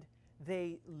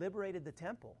they liberated the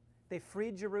temple. They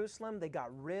freed Jerusalem. They got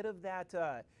rid of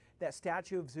that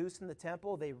statue of Zeus in the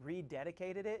temple. They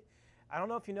rededicated it. I don't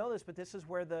know if you know this, but this is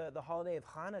where the holiday of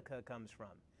Hanukkah comes from.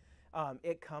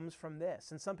 It comes from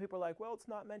this. And some people are like, well, it's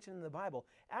not mentioned in the Bible.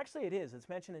 Actually, it is. It's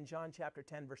mentioned in John chapter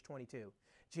 10, verse 22.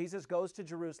 Jesus goes to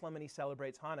Jerusalem and he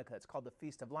celebrates Hanukkah. It's called the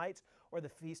Feast of Lights or the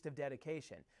Feast of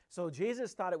Dedication. So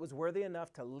Jesus thought it was worthy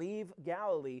enough to leave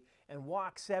Galilee and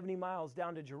walk 70 miles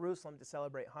down to Jerusalem to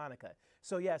celebrate Hanukkah.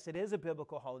 So yes, it is a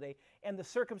biblical holiday. And the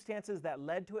circumstances that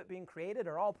led to it being created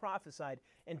are all prophesied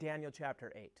in Daniel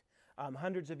chapter 8,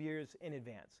 hundreds of years in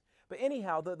advance. But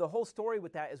anyhow, the whole story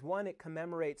with that is, one, it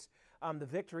commemorates the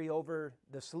victory over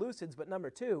the Seleucids, but number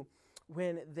two,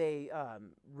 when they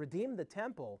redeemed the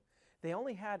temple, they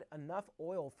only had enough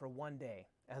oil for one day,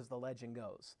 as the legend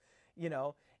goes.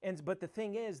 But the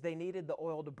thing is, they needed the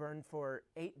oil to burn for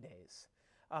 8 days.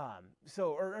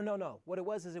 What it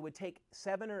was is it would take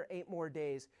 7 or 8 more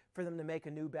days for them to make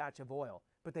a new batch of oil.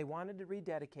 But they wanted to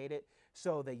rededicate it,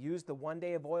 so they used the 1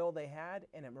 day of oil they had,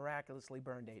 and it miraculously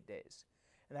burned 8 days.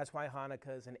 And that's why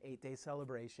Hanukkah is an 8-day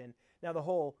celebration. Now, the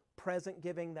whole present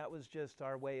giving, that was just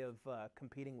our way of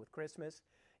competing with Christmas.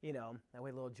 That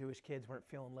way little Jewish kids weren't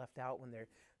feeling left out when their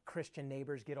Christian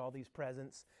neighbors get all these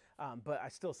presents. But I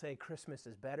still say Christmas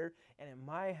is better. And in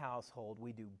my household,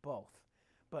 we do both.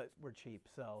 But we're cheap,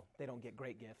 so they don't get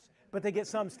great gifts. But they get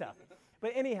some stuff.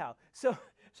 But anyhow, so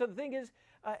the thing is,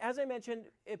 as I mentioned,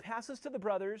 it passes to the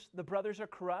brothers. The brothers are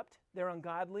corrupt. They're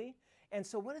ungodly. And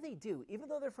so what do? Even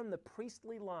though they're from the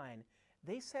priestly line,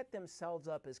 they set themselves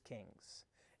up as kings.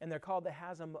 And they're called the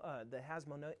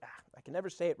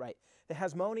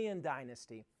Hasmonean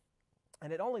dynasty.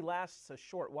 And it only lasts a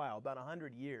short while, about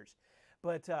 100 years.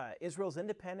 But Israel's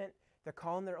independent. They're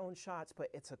calling their own shots, but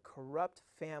it's a corrupt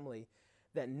family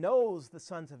that knows the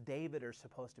sons of David are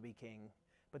supposed to be king.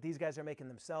 But these guys are making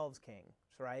themselves kings,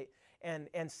 right? And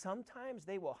sometimes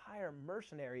they will hire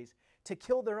mercenaries to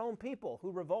kill their own people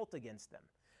who revolt against them.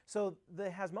 So the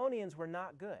Hasmoneans were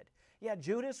not good. Yeah,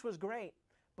 Judas was great,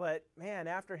 but man,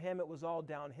 after him it was all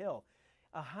downhill.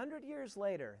 100 years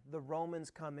later, the Romans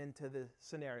come into the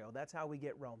scenario. That's how we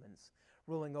get Romans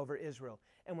ruling over Israel.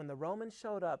 And when the Romans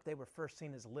showed up, they were first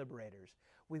seen as liberators.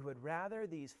 We would rather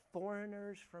these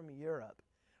foreigners from Europe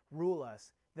rule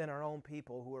us than our own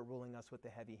people who are ruling us with the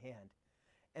heavy hand.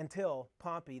 Until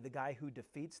Pompey, the guy who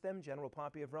defeats them, General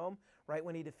Pompey of Rome, right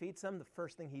when he defeats them, the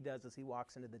first thing he does is he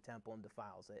walks into the temple and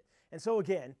defiles it. And so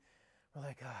again, we're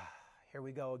like, here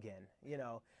we go again.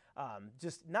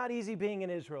 Just not easy being an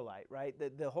Israelite, right?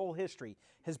 The whole history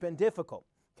has been difficult,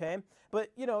 okay? But,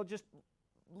 just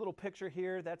a little picture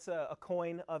here. That's a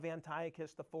coin of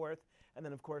Antiochus IV. And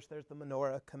then, of course, there's the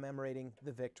menorah commemorating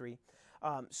the victory.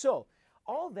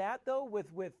 All that, though,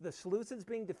 with the Seleucids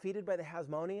being defeated by the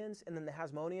Hasmoneans and then the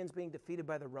Hasmoneans being defeated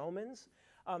by the Romans,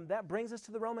 that brings us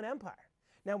to the Roman Empire.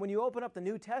 Now, when you open up the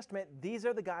New Testament, these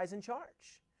are the guys in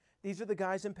charge. These are the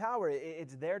guys in power.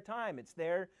 It's their time. It's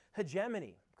their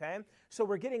hegemony, okay? So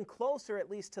we're getting closer, at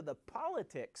least, to the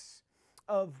politics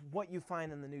of what you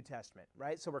find in the New Testament,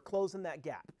 right? So we're closing that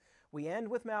gap. We end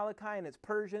with Malachi and it's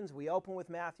Persians. We open with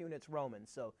Matthew and it's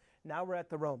Romans. So now we're at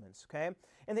the Romans, okay?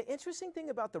 And the interesting thing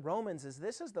about the Romans is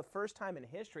this is the first time in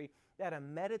history that a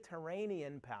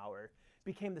Mediterranean power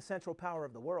became the central power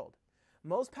of the world.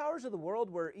 Most powers of the world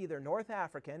were either North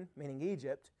African, meaning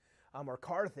Egypt, or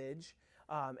Carthage,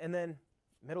 and then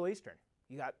Middle Eastern.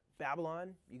 You got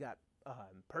Babylon, you got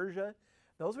Persia.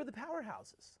 Those were the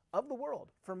powerhouses of the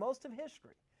world for most of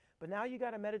history. But now you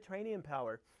got a Mediterranean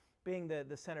power being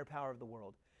the center power of the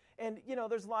world. And, you know,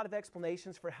 there's a lot of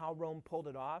explanations for how Rome pulled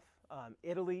it off.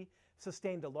 Italy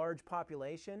sustained a large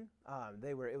population.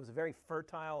 It was a very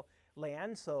fertile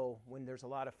land, so when there's a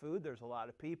lot of food, there's a lot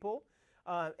of people.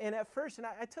 And at first,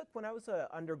 I took, when I was an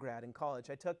undergrad in college,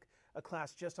 I took a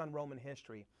class just on Roman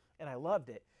history, and I loved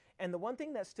it. And the one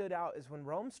thing that stood out is when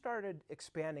Rome started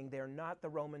expanding, they're not the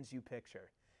Romans you picture.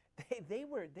 They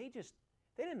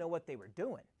didn't know what they were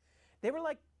doing. They were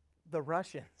like the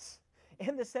Russians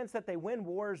in the sense that they win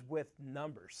wars with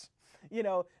numbers. You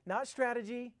know, not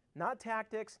strategy, not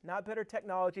tactics, not better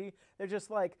technology. They're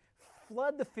just like,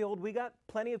 flood the field. We got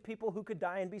plenty of people who could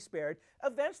die and be spared.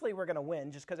 Eventually we're going to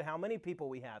win just because of how many people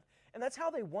we have. And that's how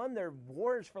they won their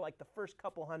wars for like the first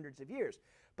couple hundreds of years.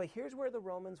 But here's where the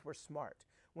Romans were smart.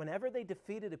 Whenever they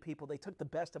defeated a people, they took the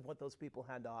best of what those people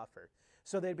had to offer.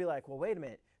 So they'd be like, well, wait a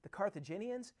minute. The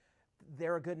Carthaginians,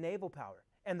 they're a good naval power.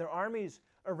 And their armies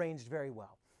arranged very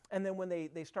well. And then when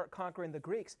they start conquering the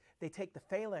Greeks, they take the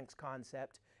phalanx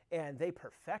concept and they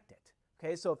perfect it.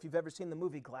 Okay, so if you've ever seen the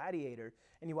movie Gladiator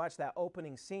and you watch that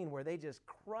opening scene where they just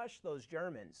crush those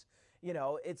Germans, you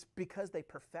know, it's because they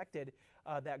perfected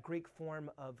that Greek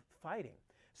form of fighting.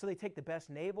 So they take the best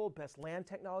naval, best land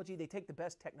technology, they take the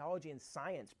best technology and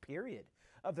science, period,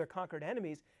 of their conquered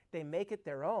enemies, they make it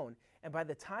their own. And by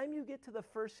the time you get to the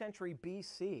 1st century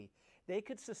BC, they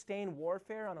could sustain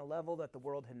warfare on a level that the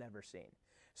world had never seen.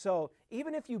 So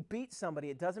even if you beat somebody,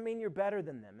 it doesn't mean you're better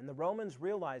than them. And the Romans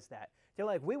realized that. They're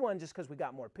like, we won just because we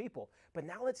got more people. But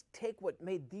now let's take what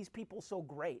made these people so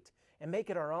great and make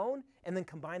it our own and then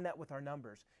combine that with our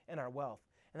numbers and our wealth.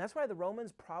 And that's why the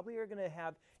Romans probably are going to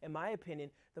have, in my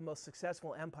opinion, the most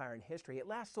successful empire in history. It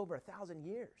lasts over 1,000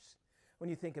 years when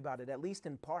you think about it, at least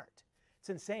in part. It's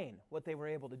insane what they were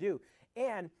able to do.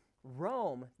 And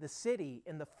Rome, the city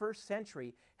in the 1st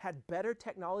century, had better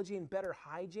technology and better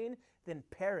hygiene than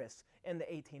Paris in the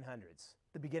 1800s,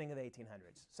 the beginning of the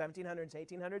 1800s. 1700s,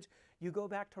 1800s, you go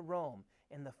back to Rome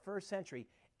in the 1st century,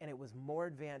 and it was more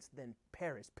advanced than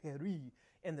Paris,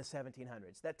 in the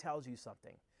 1700s. That tells you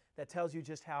something. That tells you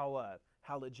just how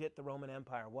legit the Roman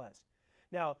Empire was.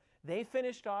 Now, they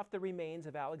finished off the remains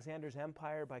of Alexander's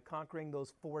empire by conquering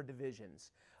those 4 divisions.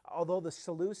 Although the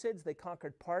Seleucids, they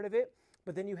conquered part of it,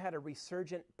 but then you had a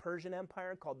resurgent Persian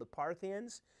empire called the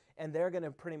Parthians, and they're going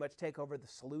to pretty much take over the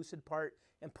Seleucid part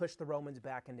and push the Romans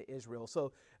back into Israel.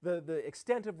 So the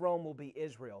extent of Rome will be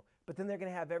Israel, but then they're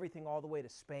going to have everything all the way to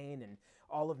Spain and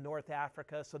all of North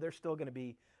Africa, so they're still going to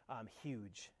be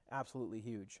huge, absolutely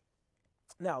huge.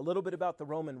 Now, a little bit about the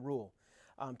Roman rule,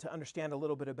 to understand a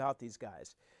little bit about these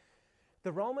guys.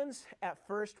 The Romans at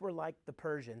first were like the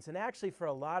Persians, and actually for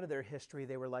a lot of their history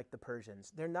they were like the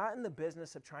Persians. They're not in the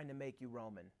business of trying to make you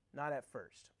Roman, not at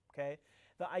first, okay?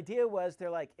 The idea was they're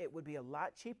like, it would be a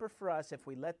lot cheaper for us if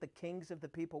we let the kings of the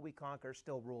people we conquer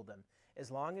still rule them,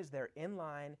 as long as they're in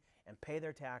line and pay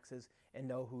their taxes and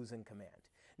know who's in command.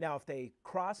 Now, if they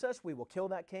cross us, we will kill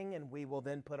that king and we will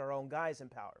then put our own guys in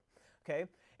power, okay?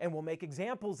 And we'll make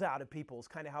examples out of people, is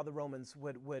kind of how the Romans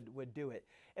would do it.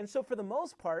 And so for the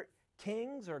most part,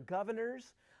 kings or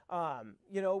governors,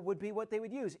 you know, would be what they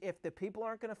would use. If the people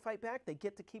aren't going to fight back, they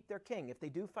get to keep their king. If they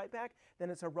do fight back, then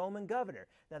it's a Roman governor.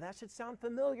 Now that should sound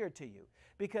familiar to you,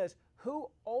 because who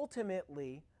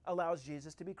ultimately allows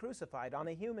Jesus to be crucified on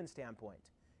a human standpoint?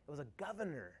 It was a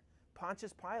governor,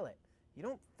 Pontius Pilate. You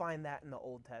don't find that in the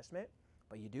Old Testament,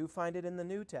 but you do find it in the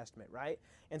New Testament, right?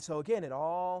 And so again, it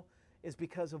all is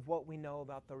because of what we know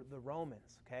about the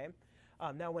Romans, okay?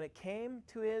 Now when it came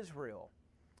to Israel,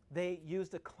 they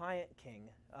used a client king.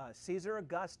 Caesar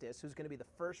Augustus, who's going to be the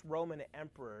first Roman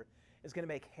emperor, is going to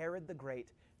make Herod the Great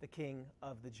the king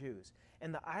of the Jews.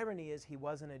 And the irony is he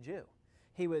wasn't a Jew.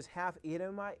 He was half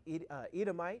Edomite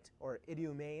or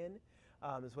Idumean,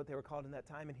 is what they were called in that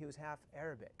time, and he was half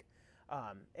Arabic.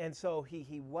 And so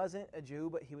he wasn't a Jew,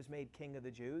 but he was made king of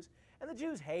the Jews. And the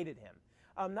Jews hated him.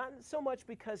 Not so much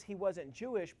because he wasn't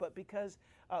Jewish, but because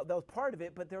that was part of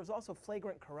it, but there was also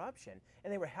flagrant corruption.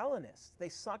 And they were Hellenists. They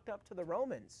sucked up to the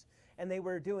Romans. And they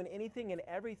were doing anything and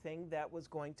everything that was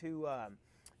going to,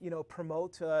 you know,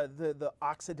 promote the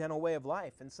Occidental way of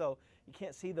life. And so you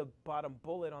can't see the bottom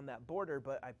bullet on that border,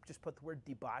 but I just put the word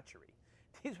debauchery.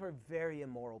 These were very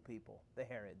immoral people, the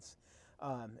Herods.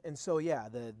 And so, yeah,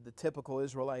 the typical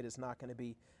Israelite is not going to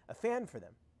be a fan for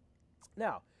them.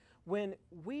 Now, when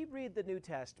we read the New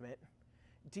Testament,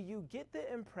 do you get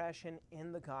the impression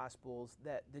in the Gospels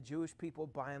that the Jewish people,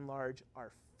 by and large,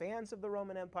 are fans of the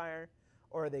Roman Empire,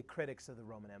 or are they critics of the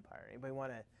Roman Empire? Anybody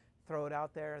want to throw it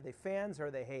out there? Are they fans or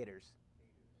are they haters?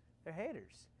 They're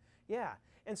haters. Yeah.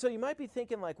 And so you might be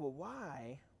thinking like, well,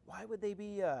 why? Why would they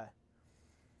be...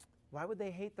 why would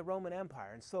they hate the Roman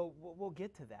Empire? And so we'll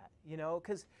get to that, you know,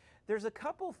 because there's a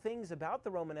couple things about the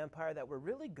Roman Empire that were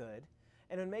really good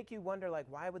and it would make you wonder, like,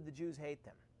 why would the Jews hate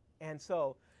them? And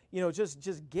so, you know,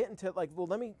 just get into, like, well,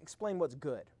 let me explain what's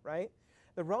good, right?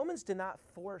 The Romans did not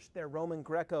force their Roman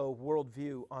Greco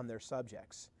worldview on their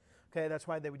subjects. Okay, that's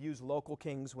why they would use local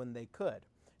kings when they could.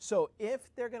 So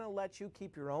if they're going to let you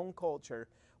keep your own culture,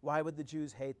 why would the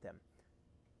Jews hate them?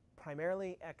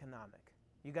 Primarily economic.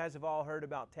 You guys have all heard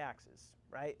about taxes,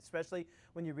 right? Especially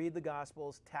when you read the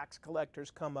Gospels, tax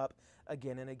collectors come up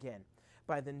again and again.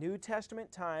 By the New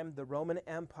Testament time, the Roman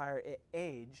Empire, it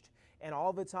aged, and all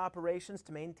of its operations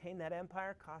to maintain that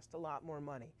empire cost a lot more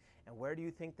money. And where do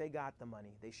you think they got the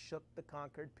money? They shook the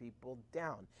conquered people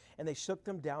down, and they shook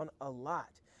them down a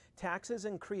lot. Taxes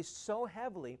increased so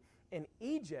heavily in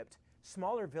Egypt,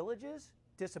 smaller villages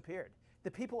disappeared.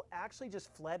 The people actually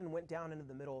just fled and went down into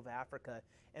the middle of Africa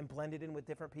and blended in with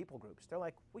different people groups. They're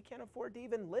like, we can't afford to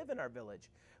even live in our village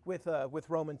with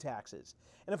Roman taxes.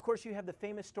 And of course, you have the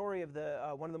famous story of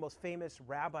one of the most famous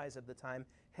rabbis of the time,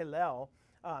 Hillel.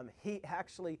 He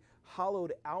actually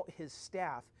hollowed out his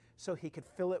staff so he could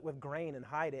fill it with grain and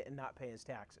hide it and not pay his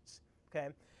taxes. Okay?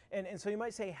 And so you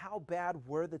might say, how bad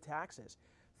were the taxes?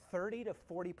 30 to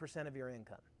 40% of your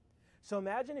income. So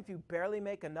imagine if you barely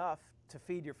make enough to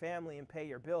feed your family and pay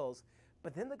your bills,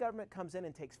 but then the government comes in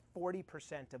and takes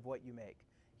 40% of what you make.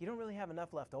 You don't really have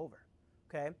enough left over,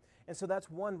 okay? And so that's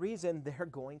one reason they're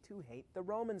going to hate the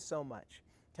Romans so much,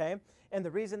 okay? And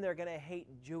the reason they're going to hate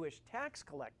Jewish tax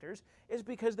collectors is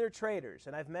because they're traitors.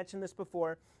 And I've mentioned this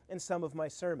before in some of my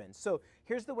sermons. So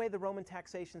here's the way the Roman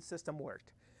taxation system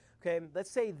worked, okay?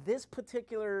 Let's say this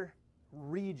particular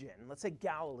region, let's say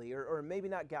Galilee, or maybe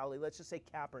not Galilee, let's just say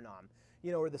Capernaum,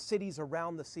 you know, or the cities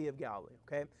around the Sea of Galilee,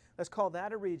 okay? Let's call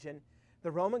that a region. The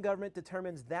Roman government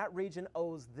determines that region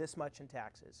owes this much in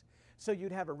taxes. So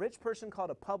you'd have a rich person called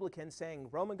a publican saying,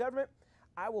 Roman government,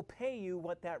 I will pay you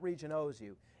what that region owes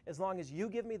you, as long as you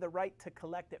give me the right to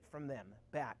collect it from them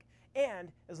back,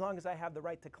 and as long as I have the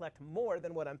right to collect more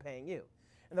than what I'm paying you.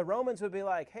 And the Romans would be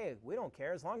like, hey, we don't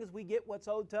care. As long as we get what's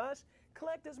owed to us,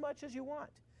 collect as much as you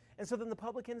want. And so then the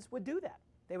publicans would do that.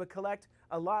 They would collect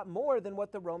a lot more than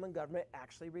what the Roman government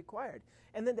actually required.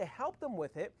 And then to help them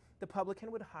with it, the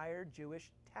publican would hire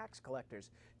Jewish tax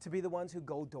collectors to be the ones who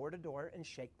go door to door and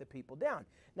shake the people down.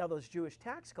 Now those Jewish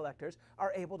tax collectors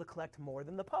are able to collect more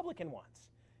than the publican wants.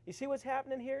 You see what's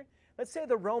happening here? Let's say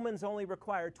the Romans only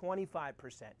require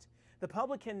 25%. The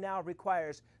publican now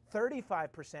requires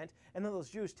 35%, and then those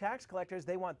Jewish tax collectors,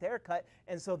 they want their cut,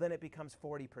 and so then it becomes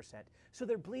 40%. So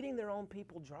they're bleeding their own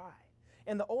people dry.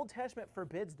 And the Old Testament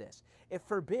forbids this. It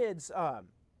forbids,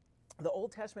 the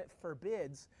Old Testament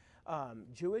forbids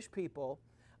Jewish people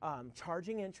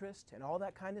charging interest and all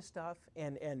that kind of stuff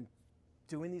and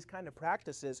doing these kind of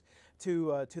practices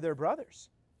to their brothers.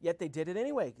 Yet they did it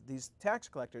anyway, these tax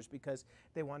collectors, because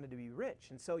they wanted to be rich.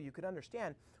 And so you could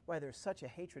understand why there's such a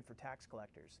hatred for tax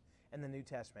collectors in the New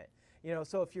Testament. You know,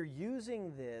 so if you're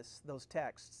using those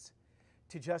texts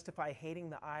to justify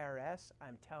hating the IRS,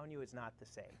 I'm telling you it's not the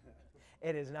same.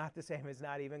 It is not the same. It's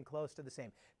not even close to the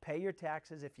same. Pay your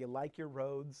taxes if you like your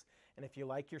roads and if you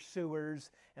like your sewers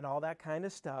and all that kind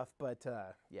of stuff. But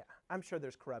yeah, I'm sure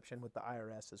there's corruption with the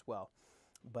IRS as well.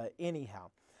 But anyhow,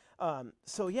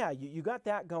 so yeah, you got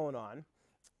that going on.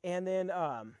 And then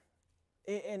and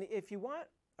if you want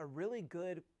a really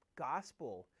good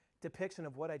gospel depiction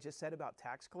of what I just said about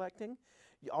tax collecting,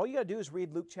 all you got to do is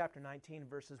read Luke chapter 19,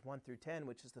 verses 1 through 10,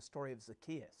 which is the story of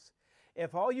Zacchaeus.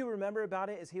 If all you remember about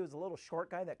it is he was a little short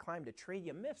guy that climbed a tree,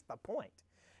 you missed the point.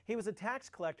 He was a tax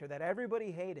collector that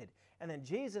everybody hated, and then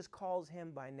Jesus calls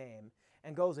him by name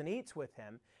and goes and eats with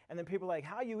him, and then people are like,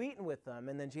 how are you eating with them?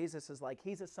 And then Jesus is like,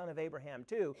 he's a son of Abraham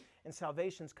too, and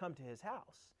salvation's come to his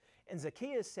house. And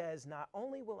Zacchaeus says, not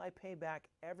only will I pay back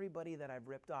everybody that I've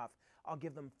ripped off, I'll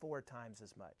give them 4 times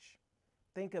as much.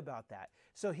 Think about that.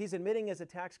 So he's admitting as a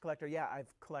tax collector, yeah,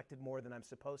 I've collected more than I'm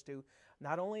supposed to.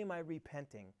 Not only am I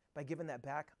repenting, by giving that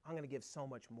back, I'm going to give so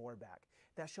much more back.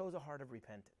 That shows a heart of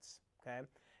repentance, okay?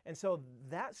 And so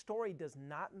that story does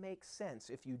not make sense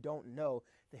if you don't know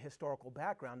the historical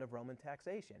background of Roman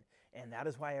taxation. And that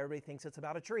is why everybody thinks it's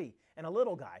about a tree and a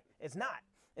little guy. It's not.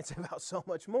 It's about so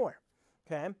much more,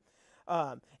 okay?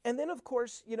 And then, of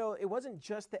course, it wasn't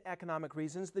just the economic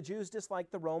reasons. The Jews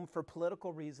disliked the Rome for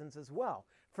political reasons as well,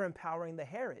 for empowering the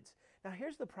Herods. Now,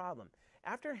 here's the problem.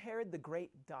 After Herod the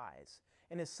Great dies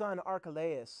and his son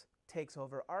Archelaus takes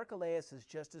over, Archelaus is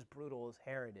just as brutal as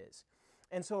Herod is.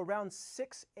 And so around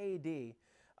 6 AD,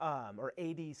 or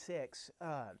AD 6,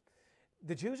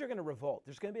 the Jews are going to revolt.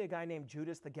 There's going to be a guy named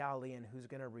Judas the Galilean who's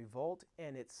going to revolt,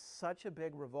 and it's such a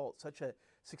big revolt, such a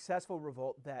successful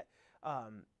revolt that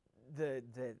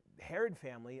the Herod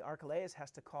family, Archelaus,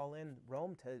 has to call in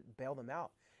Rome to bail them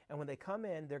out. And when they come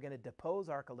in, they're going to depose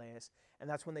Archelaus, and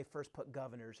that's when they first put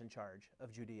governors in charge of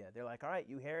Judea. They're like, all right,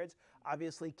 you Herods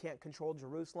obviously can't control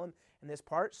Jerusalem in this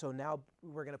part, so now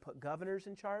we're going to put governors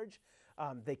in charge.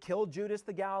 They killed Judas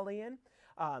the Galilean,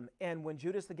 and when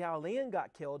Judas the Galilean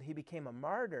got killed, he became a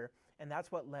martyr, and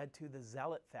that's what led to the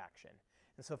Zealot faction.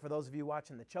 And so for those of you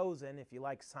watching The Chosen, if you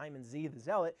like Simon Z, the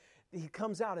Zealot, he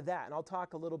comes out of that, and I'll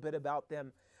talk a little bit about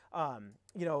them, a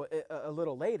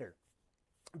little later.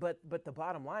 But the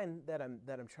bottom line that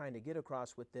I'm trying to get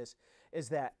across with this is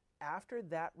that after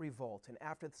that revolt and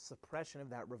after the suppression of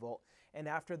that revolt and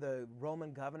after the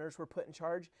Roman governors were put in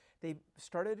charge, they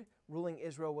started ruling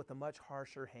Israel with a much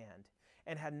harsher hand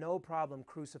and had no problem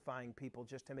crucifying people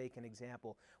just to make an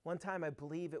example. One time, I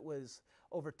believe it was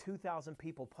over 2,000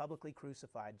 people publicly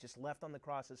crucified, just left on the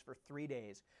crosses for 3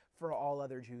 days for all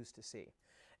other Jews to see.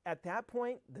 At that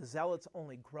point, the Zealots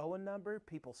only grow in number.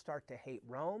 People start to hate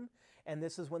Rome, and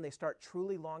this is when they start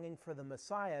truly longing for the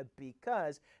Messiah,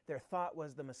 because their thought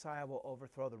was the Messiah will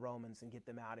overthrow the Romans and get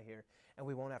them out of here, and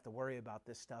we won't have to worry about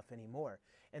this stuff anymore.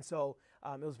 And so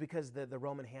it was because the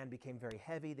Roman hand became very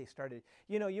heavy. They started,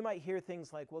 you might hear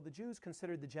things like, well, the Jews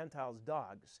considered the Gentiles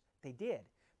dogs. They did,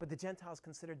 but the Gentiles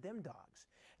considered them dogs.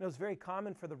 And it was very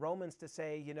common for the Romans to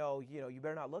say, you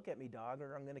better not look at me, dog,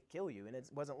 or I'm going to kill you. And it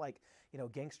wasn't like,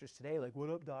 gangsters today, like,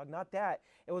 what up, dog? Not that.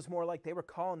 It was more like they were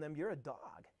calling them, you're a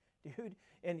dog, dude,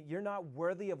 and you're not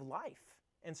worthy of life.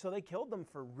 And so they killed them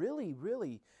for really,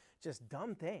 really just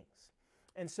dumb things.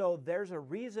 And so there's a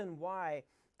reason why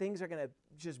things are going to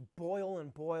just boil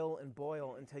and boil and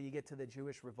boil until you get to the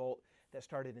Jewish revolt that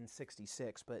started in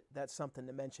 66. But that's something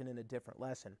to mention in a different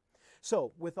lesson.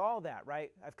 So with all that,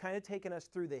 right, I've kind of taken us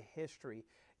through the history,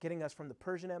 getting us from the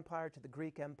Persian Empire to the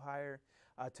Greek Empire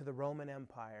to the Roman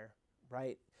Empire,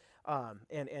 right,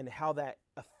 and how that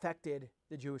affected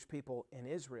the Jewish people in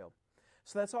Israel.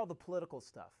 So that's all the political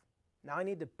stuff. Now I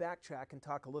need to backtrack and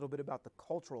talk a little bit about the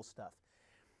cultural stuff.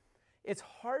 It's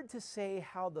hard to say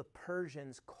how the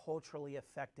Persians culturally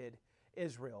affected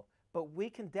Israel, but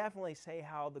we can definitely say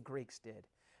how the Greeks did.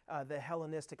 The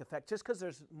Hellenistic effect, just because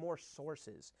there's more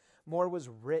sources, more was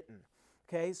written.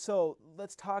 Okay, so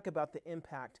let's talk about the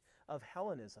impact of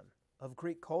Hellenism, of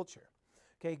Greek culture.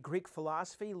 Okay, Greek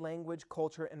philosophy, language,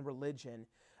 culture, and religion,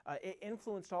 it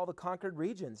influenced all the conquered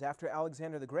regions after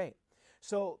Alexander the Great.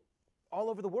 So all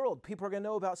over the world, people are going to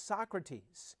know about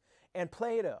Socrates and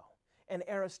Plato and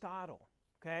Aristotle.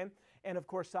 Okay, and of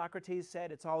course Socrates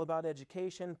said it's all about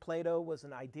education. Plato was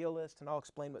an idealist, and I'll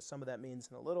explain what some of that means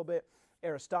in a little bit.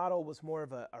 Aristotle was more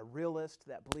of a realist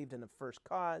that believed in a first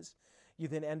cause. You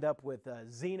then end up with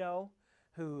Zeno,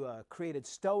 who created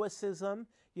Stoicism.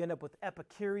 You end up with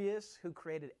Epicurus, who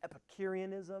created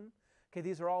Epicureanism. Okay,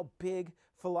 these are all big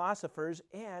philosophers,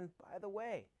 and by the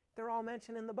way, they're all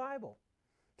mentioned in the Bible.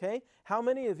 Okay, how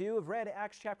many of you have read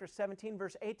Acts chapter 17,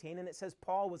 verse 18, and it says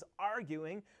Paul was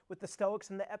arguing with the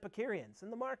Stoics and the Epicureans in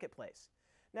the marketplace?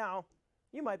 Now,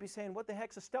 you might be saying, what the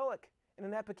heck's a Stoic and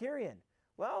an Epicurean?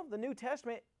 Well, the New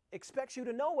Testament expects you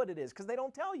to know what it is because they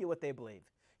don't tell you what they believe.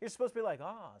 You're supposed to be like,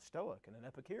 Stoic and an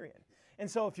Epicurean. And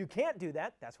so if you can't do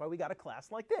that, that's why we got a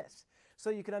class like this, so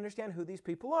you can understand who these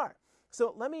people are.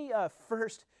 So let me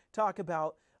first talk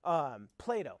about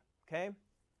Plato, okay?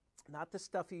 Not the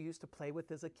stuff you used to play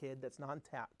with as a kid that's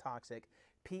non-toxic,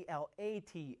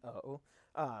 Plato.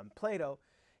 Plato,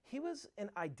 he was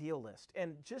an idealist.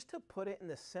 And just to put it in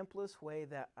the simplest way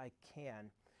that I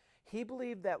can, he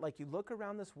believed that, like, you look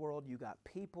around this world, you got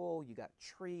people, you got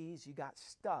trees, you got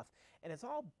stuff, and it's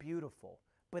all beautiful,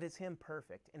 but it's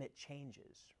imperfect, and it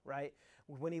changes, right?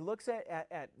 When he looks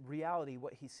at reality,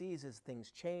 what he sees is things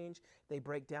change, they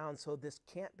break down, so this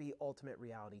can't be ultimate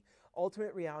reality.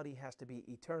 Ultimate reality has to be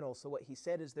eternal, so what he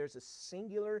said is there's a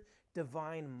singular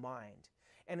divine mind,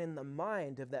 and in the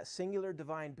mind of that singular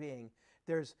divine being,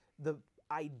 there's the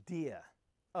idea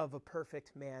of a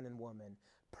perfect man and woman,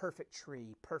 perfect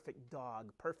tree, perfect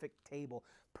dog, perfect table,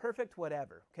 perfect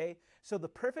whatever, okay? So the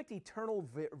perfect eternal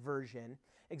version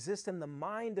exists in the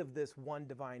mind of this one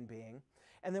divine being.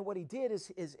 And then what he did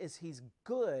is he's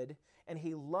good and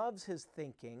he loves his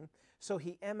thinking, so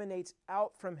he emanates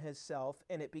out from himself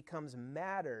and it becomes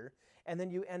matter, and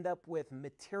then you end up with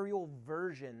material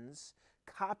versions,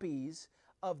 copies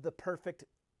of the perfect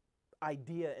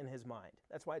idea in his mind.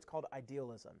 That's why it's called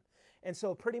idealism. And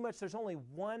so pretty much there's only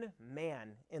one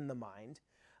man in the mind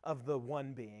of the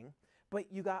one being,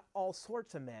 but you got all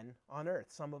sorts of men on earth.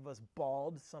 Some of us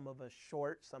bald, some of us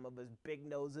short, some of us big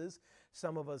noses,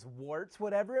 some of us warts,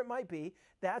 whatever it might be.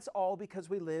 That's all because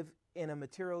we live in a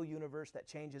material universe that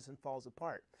changes and falls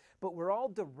apart. But we're all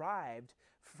derived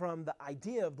from the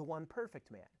idea of the one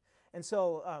perfect man. And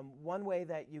so one way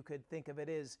that you could think of it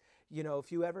is, you know,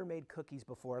 if you ever made cookies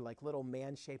before, like little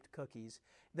man-shaped cookies,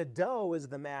 the dough is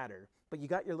the matter, but you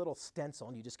got your little stencil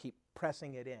and you just keep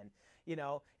pressing it in, you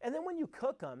know. And then when you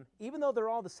cook them, even though they're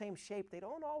all the same shape, they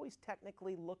don't always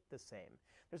technically look the same.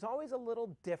 There's always a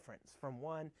little difference from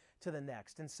one to the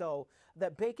next. And so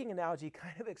that baking analogy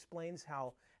kind of explains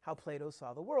how Plato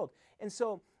saw the world. And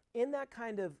so in that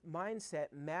kind of mindset,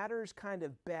 matter's kind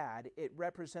of bad. It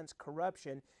represents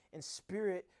corruption, and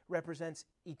spirit represents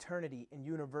eternity and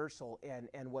universal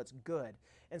and what's good.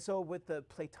 And so with the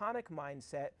Platonic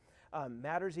mindset,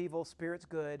 matter's evil, spirit's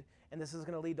good, and this is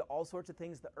going to lead to all sorts of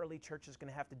things the early church is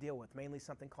going to have to deal with, mainly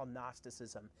something called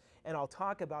Gnosticism. And I'll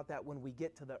talk about that when we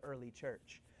get to the early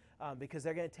church, because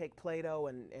they're going to take Plato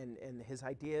and his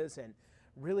ideas and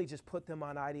really just put them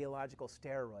on ideological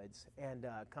steroids and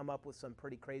come up with some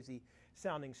pretty crazy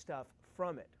sounding stuff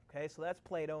from it. Okay, so that's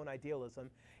Plato and idealism.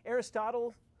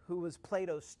 Aristotle, who was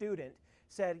Plato's student,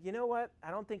 said, you know what,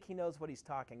 I don't think he knows what he's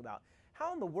talking about.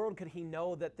 How in the world could he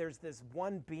know that there's this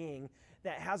one being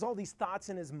that has all these thoughts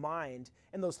in his mind,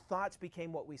 and those thoughts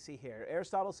became what we see here?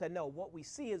 Aristotle said, no, what we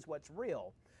see is what's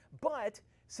real. But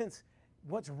since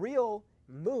what's real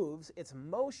moves, it's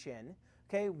motion,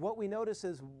 okay, what we notice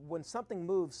is when something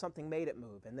moves, something made it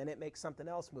move, and then it makes something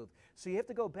else move. So you have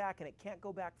to go back, and it can't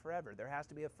go back forever. There has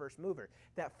to be a first mover.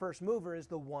 That first mover is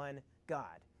the one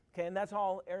God. Okay, and that's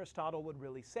all Aristotle would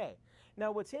really say.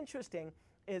 Now, what's interesting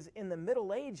is in the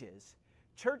Middle Ages,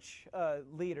 church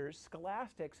leaders,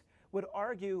 scholastics, would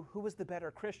argue who was the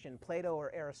better Christian, Plato or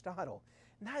Aristotle.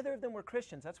 Neither of them were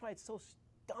Christians. That's why it's so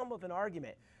dumb of an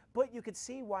argument. But you could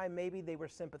see why maybe they were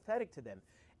sympathetic to them.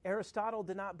 Aristotle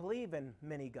did not believe in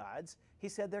many gods. He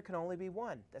said there can only be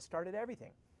one. That started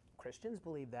everything. Christians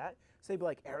believe that. So they'd be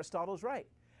like, Aristotle's right.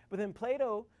 But then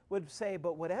Plato would say,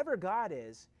 but whatever God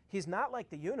is, he's not like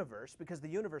the universe, because the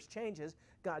universe changes.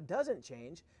 God doesn't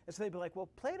change. And so they'd be like, well,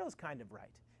 Plato's kind of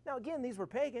right. Now, again, these were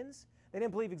pagans. They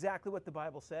didn't believe exactly what the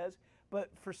Bible says. But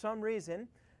for some reason,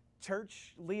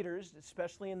 church leaders,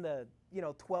 especially in the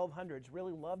 1200s,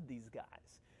 really loved these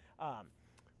guys.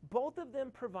 Both of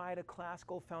them provide a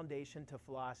classical foundation to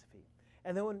philosophy.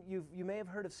 And then when you may have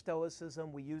heard of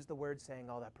Stoicism, we use the word saying,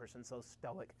 oh, that person's so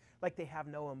stoic, like they have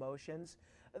no emotions.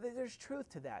 There's truth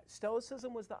to that.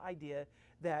 Stoicism was the idea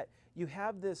that you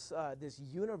have this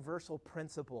universal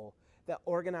principle that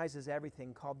organizes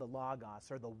everything called the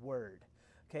logos, or the word.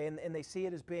 Okay, and they see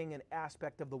it as being an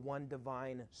aspect of the one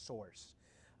divine source.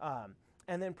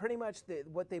 And then pretty much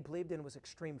what they believed in was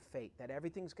extreme fate, that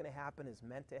everything's going to happen is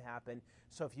meant to happen.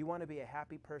 So if you want to be a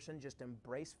happy person, just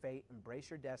embrace fate, embrace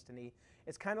your destiny.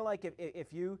 It's kind of like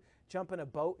if you jump in a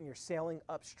boat and you're sailing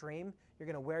upstream, you're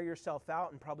going to wear yourself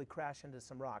out and probably crash into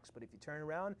some rocks. But if you turn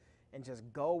around and just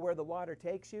go where the water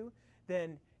takes you,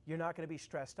 then you're not going to be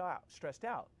stressed out.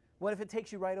 What if it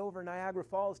takes you right over Niagara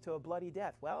Falls to a bloody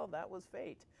death? Well, that was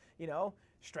fate.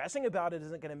 Stressing about it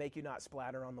isn't going to make you not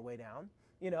splatter on the way down.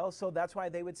 So that's why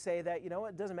they would say that,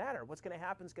 it doesn't matter. What's going to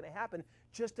happen is going to happen.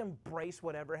 Just embrace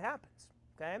whatever happens,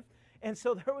 okay? And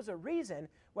so there was a reason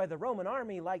why the Roman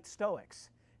army liked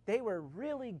Stoics. They were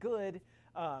really good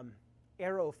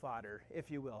arrow fodder,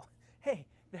 if you will. Hey,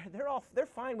 they're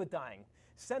fine with dying.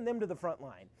 Send them to the front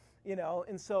line,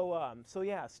 And so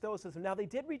yeah, Stoicism. Now they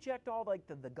did reject all like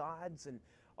the gods and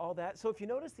all that. So if you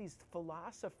notice these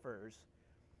philosophers,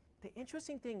 the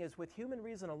interesting thing is with human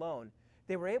reason alone,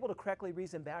 they were able to correctly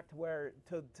reason back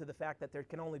to the fact that there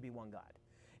can only be one God.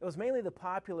 It was mainly the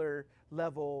popular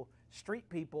level street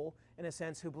people, in a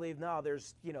sense, who believed, no,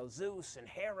 there's Zeus and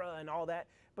Hera and all that.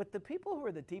 But the people who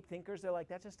are the deep thinkers, they're like,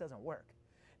 that just doesn't work.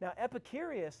 Now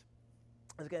Epicurus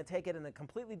is going to take it in a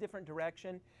completely different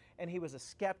direction, and he was a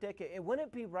skeptic. It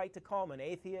wouldn't be right to call him an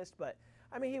atheist, but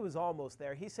I mean, he was almost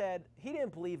there. He said he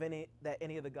didn't believe that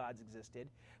any of the gods existed,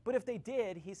 but if they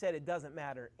did, he said it doesn't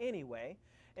matter anyway.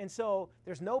 And so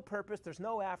there's no purpose, there's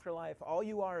no afterlife, all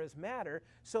you are is matter.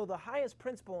 So the highest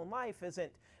principle in life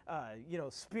isn't,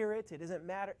 spirit, it isn't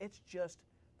matter, it's just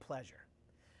pleasure.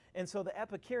 And so the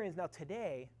Epicureans, now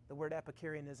today, the word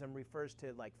Epicureanism refers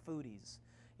to like foodies.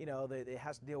 It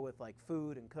has to deal with like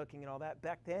food and cooking and all that.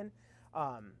 Back then,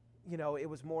 it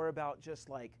was more about just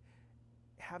like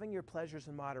having your pleasures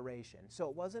in moderation. So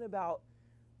it wasn't about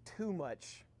too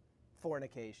much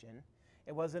fornication.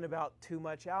 It wasn't about too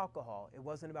much alcohol. It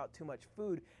wasn't about too much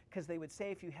food, because they would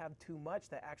say if you have too much,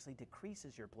 that actually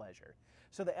decreases your pleasure.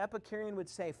 So the Epicurean would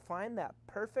say, find that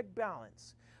perfect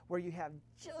balance where you have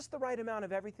just the right amount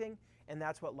of everything, and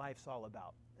that's what life's all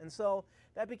about. And so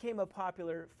that became a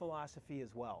popular philosophy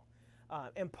as well.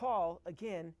 And Paul,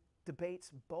 again,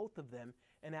 debates both of them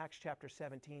in Acts chapter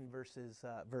 17,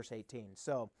 verse 18.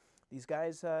 So these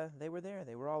guys, they were there.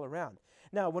 They were all around.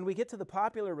 Now, when we get to the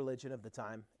popular religion of the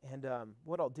time, and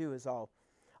what I'll do is I'll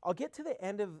get to the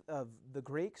end of the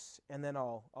Greeks, and then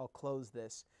I'll close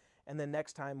this. And then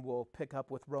next time we'll pick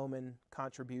up with Roman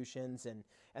contributions, and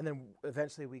then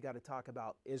eventually we got to talk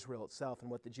about Israel itself and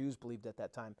what the Jews believed at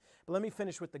that time. But let me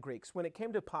finish with the Greeks. When it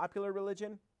came to popular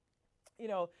religion,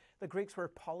 the Greeks were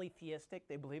polytheistic.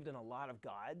 They believed in a lot of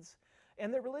gods.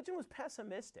 And their religion was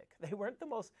pessimistic. They weren't the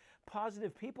most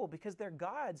positive people because their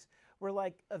gods were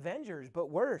like Avengers, but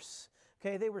worse.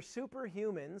 Okay, they were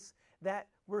superhumans that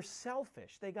were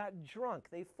selfish. They got drunk.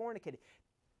 They fornicated.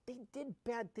 They did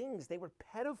bad things. They were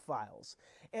pedophiles.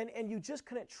 And you just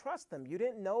couldn't trust them. You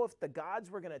didn't know if the gods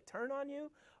were going to turn on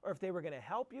you or if they were going to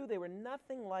help you. They were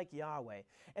nothing like Yahweh.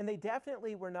 And they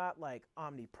definitely were not like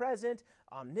omnipresent,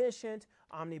 omniscient,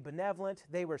 omnibenevolent.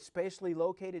 They were spatially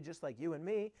located just like you and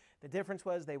me. The difference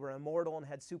was they were immortal and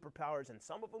had superpowers, and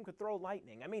some of them could throw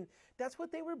lightning. I mean, that's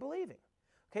what they were believing.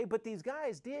 Okay, but these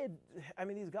guys did,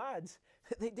 these gods,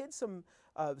 they did some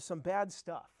bad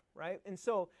stuff. Right? And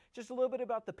so just a little bit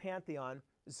about the pantheon.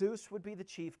 Zeus would be the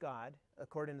chief god,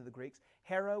 according to the Greeks.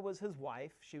 Hera was his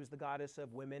wife. She was the goddess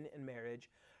of women and marriage.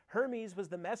 Hermes was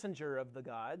the messenger of the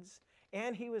gods,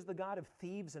 and he was the god of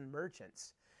thieves and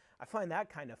merchants. I find that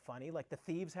kind of funny. Like the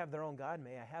thieves have their own god.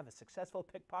 May I have a successful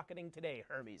pickpocketing today,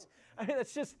 Hermes.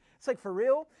 It's like for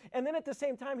real. And then at the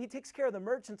same time, he takes care of the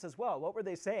merchants as well. What were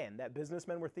they saying? That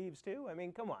businessmen were thieves too?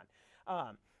 Come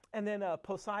on. And then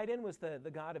Poseidon was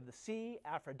the god of the sea,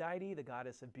 Aphrodite, the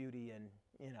goddess of beauty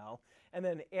and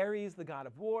then Ares, the god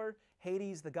of war,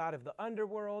 Hades, the god of the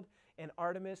underworld, and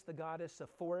Artemis, the goddess of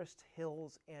forests,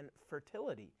 hills, and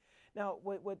fertility. Now,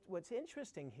 what's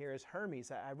interesting here is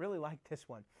Hermes. I really like this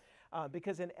one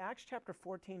because in Acts chapter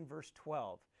 14, verse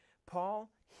 12, Paul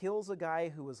heals a guy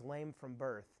who was lame from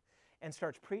birth and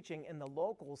starts preaching, and the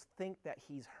locals think that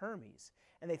he's Hermes,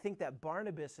 and they think that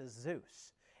Barnabas is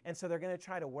Zeus. And so they're going to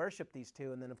try to worship these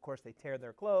two, and then, of course, they tear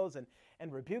their clothes and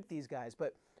rebuke these guys.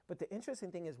 But the interesting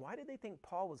thing is, why did they think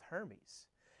Paul was Hermes?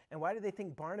 And why did they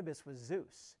think Barnabas was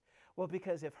Zeus? Well,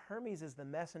 because if Hermes is the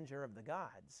messenger of the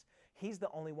gods, he's the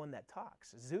only one that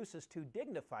talks. Zeus is too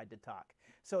dignified to talk.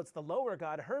 So it's the lower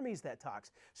god, Hermes, that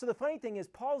talks. So the funny thing is,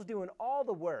 Paul's doing all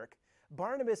the work.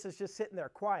 Barnabas is just sitting there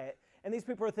quiet. And these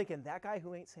people are thinking, that guy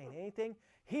who ain't saying anything,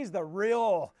 he's the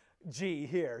real G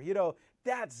here.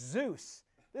 That's Zeus.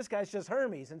 This guy's just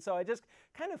Hermes. And so I just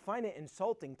kind of find it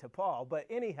insulting to Paul. But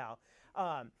anyhow,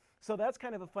 so that's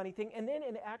kind of a funny thing. And then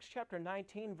in Acts chapter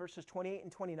 19, verses 28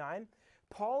 and 29,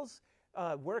 Paul's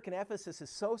work in Ephesus is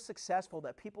so successful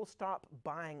that people stop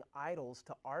buying idols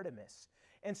to Artemis.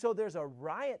 And so there's a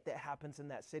riot that happens in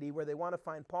that city where they want to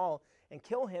find Paul and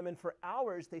kill him. And for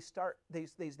hours they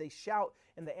shout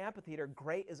in the amphitheater,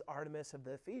 "Great is Artemis of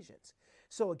the Ephesians."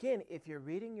 So again, if you're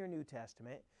reading your New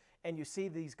Testament and you see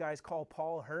these guys call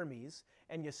Paul Hermes,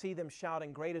 and you see them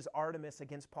shouting, "Great is Artemis"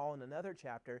 against Paul in another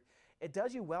chapter, it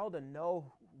does you well to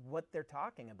know what they're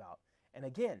talking about. And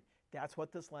again, that's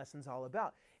what this lesson's all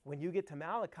about. When you get to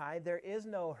Malachi, there is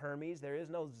no Hermes, there is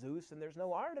no Zeus, and there's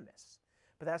no Artemis.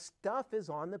 But that stuff is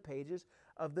on the pages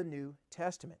of the New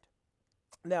Testament.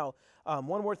 Now,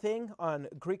 one more thing on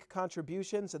Greek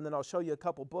contributions, and then I'll show you a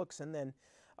couple books, and then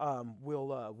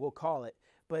we'll call it.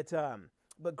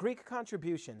 But Greek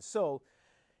contributions. So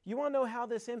you want to know how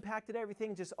this impacted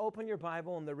everything? Just open your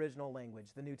Bible in the original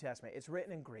language, the New Testament. It's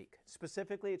written in Greek.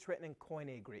 Specifically, it's written in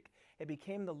Koine Greek. It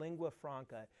became the lingua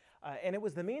franca. And it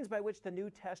was the means by which the New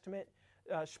Testament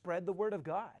spread the Word of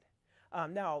God.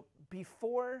 Now,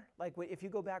 before, if you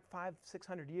go back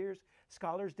 500-600 years,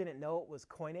 scholars didn't know it was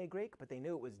Koine Greek, but they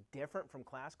knew it was different from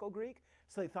classical Greek.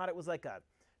 So they thought it was like a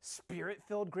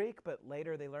spirit-filled Greek, but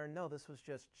later they learned, no, this was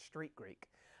just street Greek.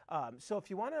 So if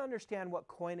you want to understand what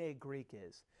Koine Greek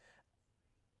is,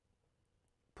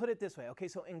 put it this way. Okay,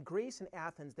 so in Greece and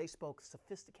Athens, they spoke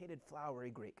sophisticated, flowery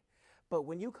Greek. But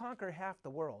when you conquer half the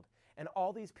world and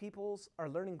all these peoples are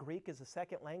learning Greek as a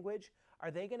second language, are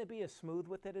they going to be as smooth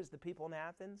with it as the people in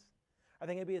Athens? Are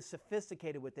they going to be as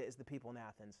sophisticated with it as the people in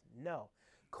Athens? No.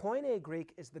 Koine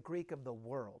Greek is the Greek of the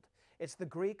world. It's the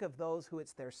Greek of those who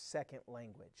it's their second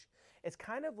language. It's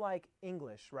kind of like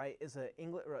English, right? Is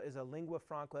a lingua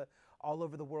franca all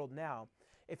over the world now.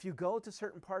 If you go to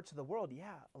certain parts of the world,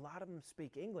 yeah, a lot of them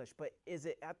speak English, but is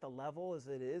it at the level as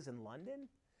it is in London?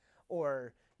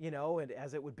 Or, you know,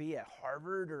 as it would be at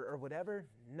Harvard or whatever?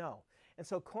 No. And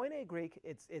so Koine Greek,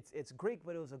 it's Greek,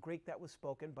 but it was a Greek that was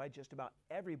spoken by just about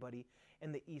everybody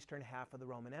in the eastern half of the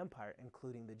Roman Empire,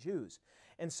 including the Jews.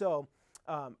 And so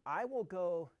I will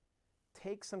go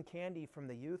take some candy from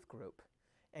the youth group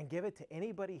and give it to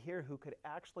anybody here who could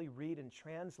actually read and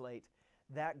translate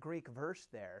that Greek verse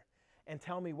there and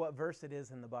tell me what verse it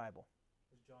is in the Bible.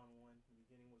 It's John 1. In the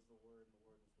beginning was the Word, and the Word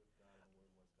was with God, and the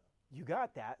Word was God. You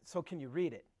got that. So can you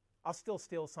read it? I'll still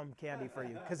steal some candy for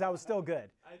you because that was still good.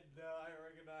 I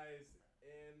recognize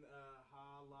in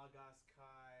ha lagos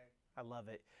kai. I love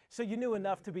it. So you knew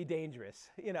enough to be dangerous,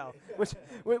 you know,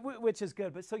 which is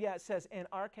good. But so yeah, it says, in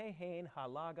arche hain ha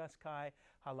lagos kai,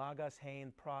 ha lagos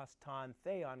hain pros ton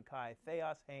theon kai,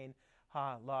 theos hain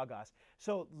ha lagos.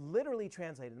 So literally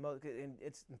translated, and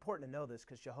it's important to know this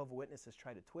because Jehovah's Witnesses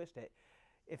try to twist it.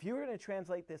 If you were going to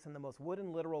translate this in the most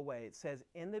wooden literal way, it says,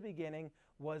 in the beginning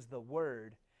was the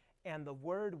Word, and the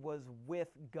Word was with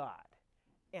God,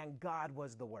 and God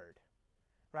was the Word,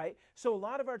 right? So a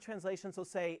lot of our translations will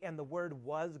say, and the Word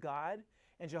was God,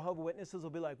 and Jehovah's Witnesses will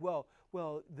be like, well,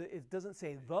 it doesn't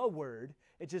say the Word,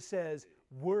 it just says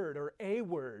Word or a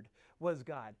Word was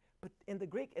God. But in the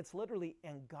Greek, it's literally,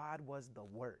 and God was the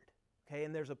Word, okay?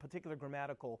 And there's a particular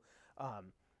grammatical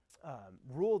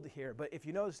ruled here, but if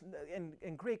you notice,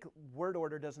 in Greek, word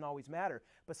order doesn't always matter,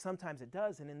 but sometimes it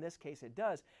does, and in this case it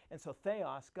does. And so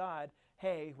theos, God,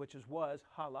 he, which is was,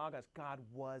 ha logos, God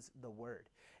was the Word.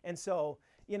 And so,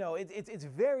 you know, it's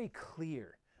very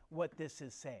clear what this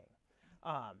is saying.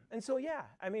 And so, yeah,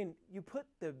 I mean, you put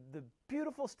the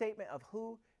beautiful statement of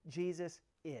who Jesus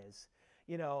is,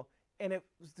 you know, and it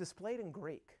was displayed in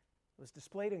Greek. It was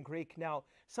displayed in Greek. Now,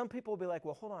 some people will be like,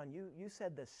 well, hold on, you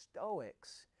said the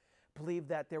Stoics believed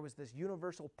that there was this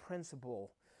universal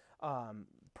principle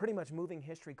pretty much moving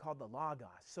history called the Logos.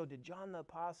 So did John the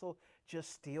Apostle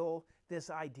just steal this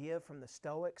idea from the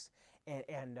Stoics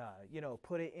and you know,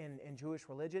 put it in Jewish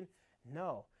religion?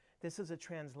 No. This is a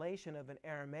translation of an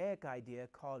Aramaic idea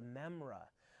called memra.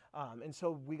 And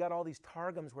so we got all these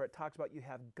targums where it talks about you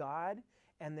have God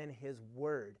and then His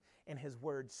Word. And His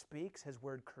Word speaks, His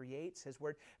Word creates, His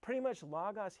Word. Pretty much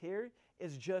Logos here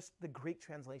is just the Greek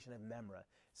translation of memra.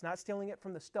 It's not stealing it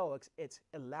from the Stoics, it's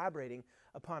elaborating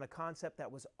upon a concept that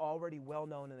was already well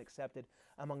known and accepted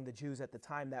among the Jews at the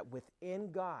time, that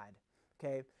within God,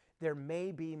 okay, there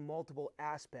may be multiple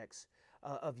aspects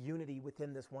of unity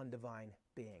within this one divine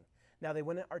being. Now, they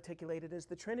wouldn't articulate it as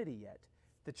the Trinity yet.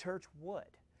 The church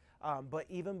would. But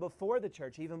even before the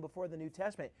church, even before the New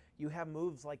Testament, you have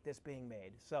moves like this being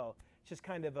made. So it's just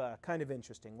kind of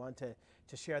interesting. Want to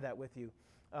share that with you.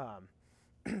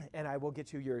 And I will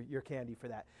get you your candy for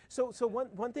that. So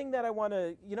one thing that I want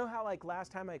to, you know how like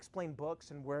last time I explained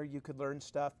books and where you could learn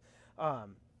stuff? I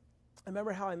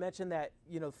remember how I mentioned that,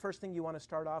 you know, the first thing you want to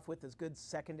start off with is good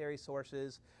secondary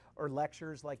sources or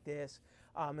lectures like this.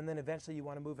 And then eventually you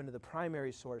want to move into the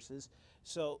primary sources.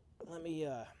 So let me...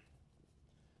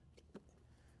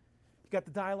 got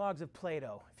the Dialogues of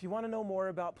Plato. If you want to know more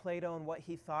about Plato and what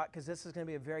he thought, because this is going to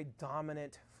be a very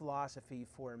dominant philosophy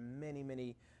for many,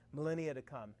 many millennia to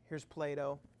come. Here's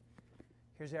Plato.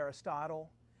 Here's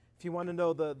Aristotle. If you want to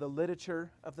know the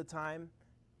literature of the time,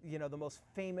 you know, the most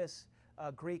famous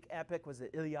Greek epic was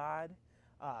the Iliad,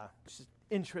 which is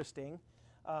interesting.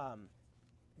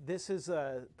 This is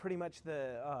pretty much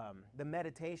the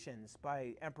Meditations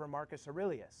by Emperor Marcus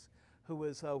Aurelius, who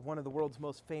was one of the world's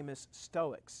most famous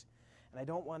Stoics. And I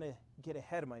don't want to get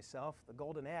ahead of myself. The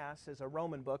Golden Ass is a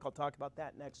Roman book. I'll talk about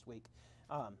that next week.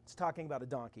 It's talking about a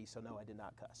donkey, so no, I did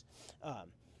not cuss.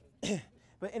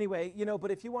 But anyway, you know, but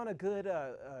if you want a good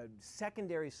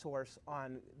secondary source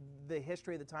on the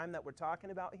history of the time that we're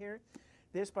talking about here,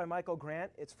 this by Michael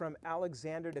Grant, it's from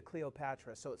Alexander to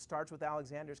Cleopatra. So it starts with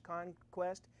Alexander's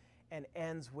conquest and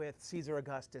ends with Caesar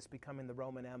Augustus becoming the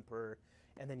Roman emperor,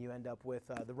 and then you end up with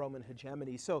the Roman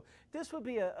hegemony. So this would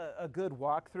be a good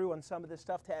walkthrough on some of this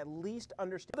stuff to at least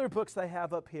understand. Other books I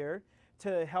have up here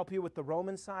to help you with the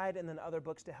Roman side, and then other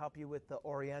books to help you with the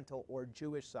Oriental or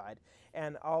Jewish side.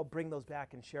 And I'll bring those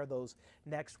back and share those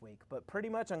next week. But pretty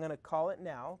much I'm going to call it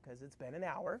now because it's been an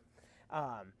hour.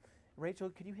 Rachel,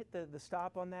 could you hit the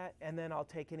stop on that? And then I'll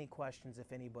take any questions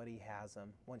if anybody has them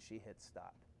once she hits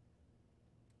stop.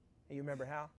 You remember how?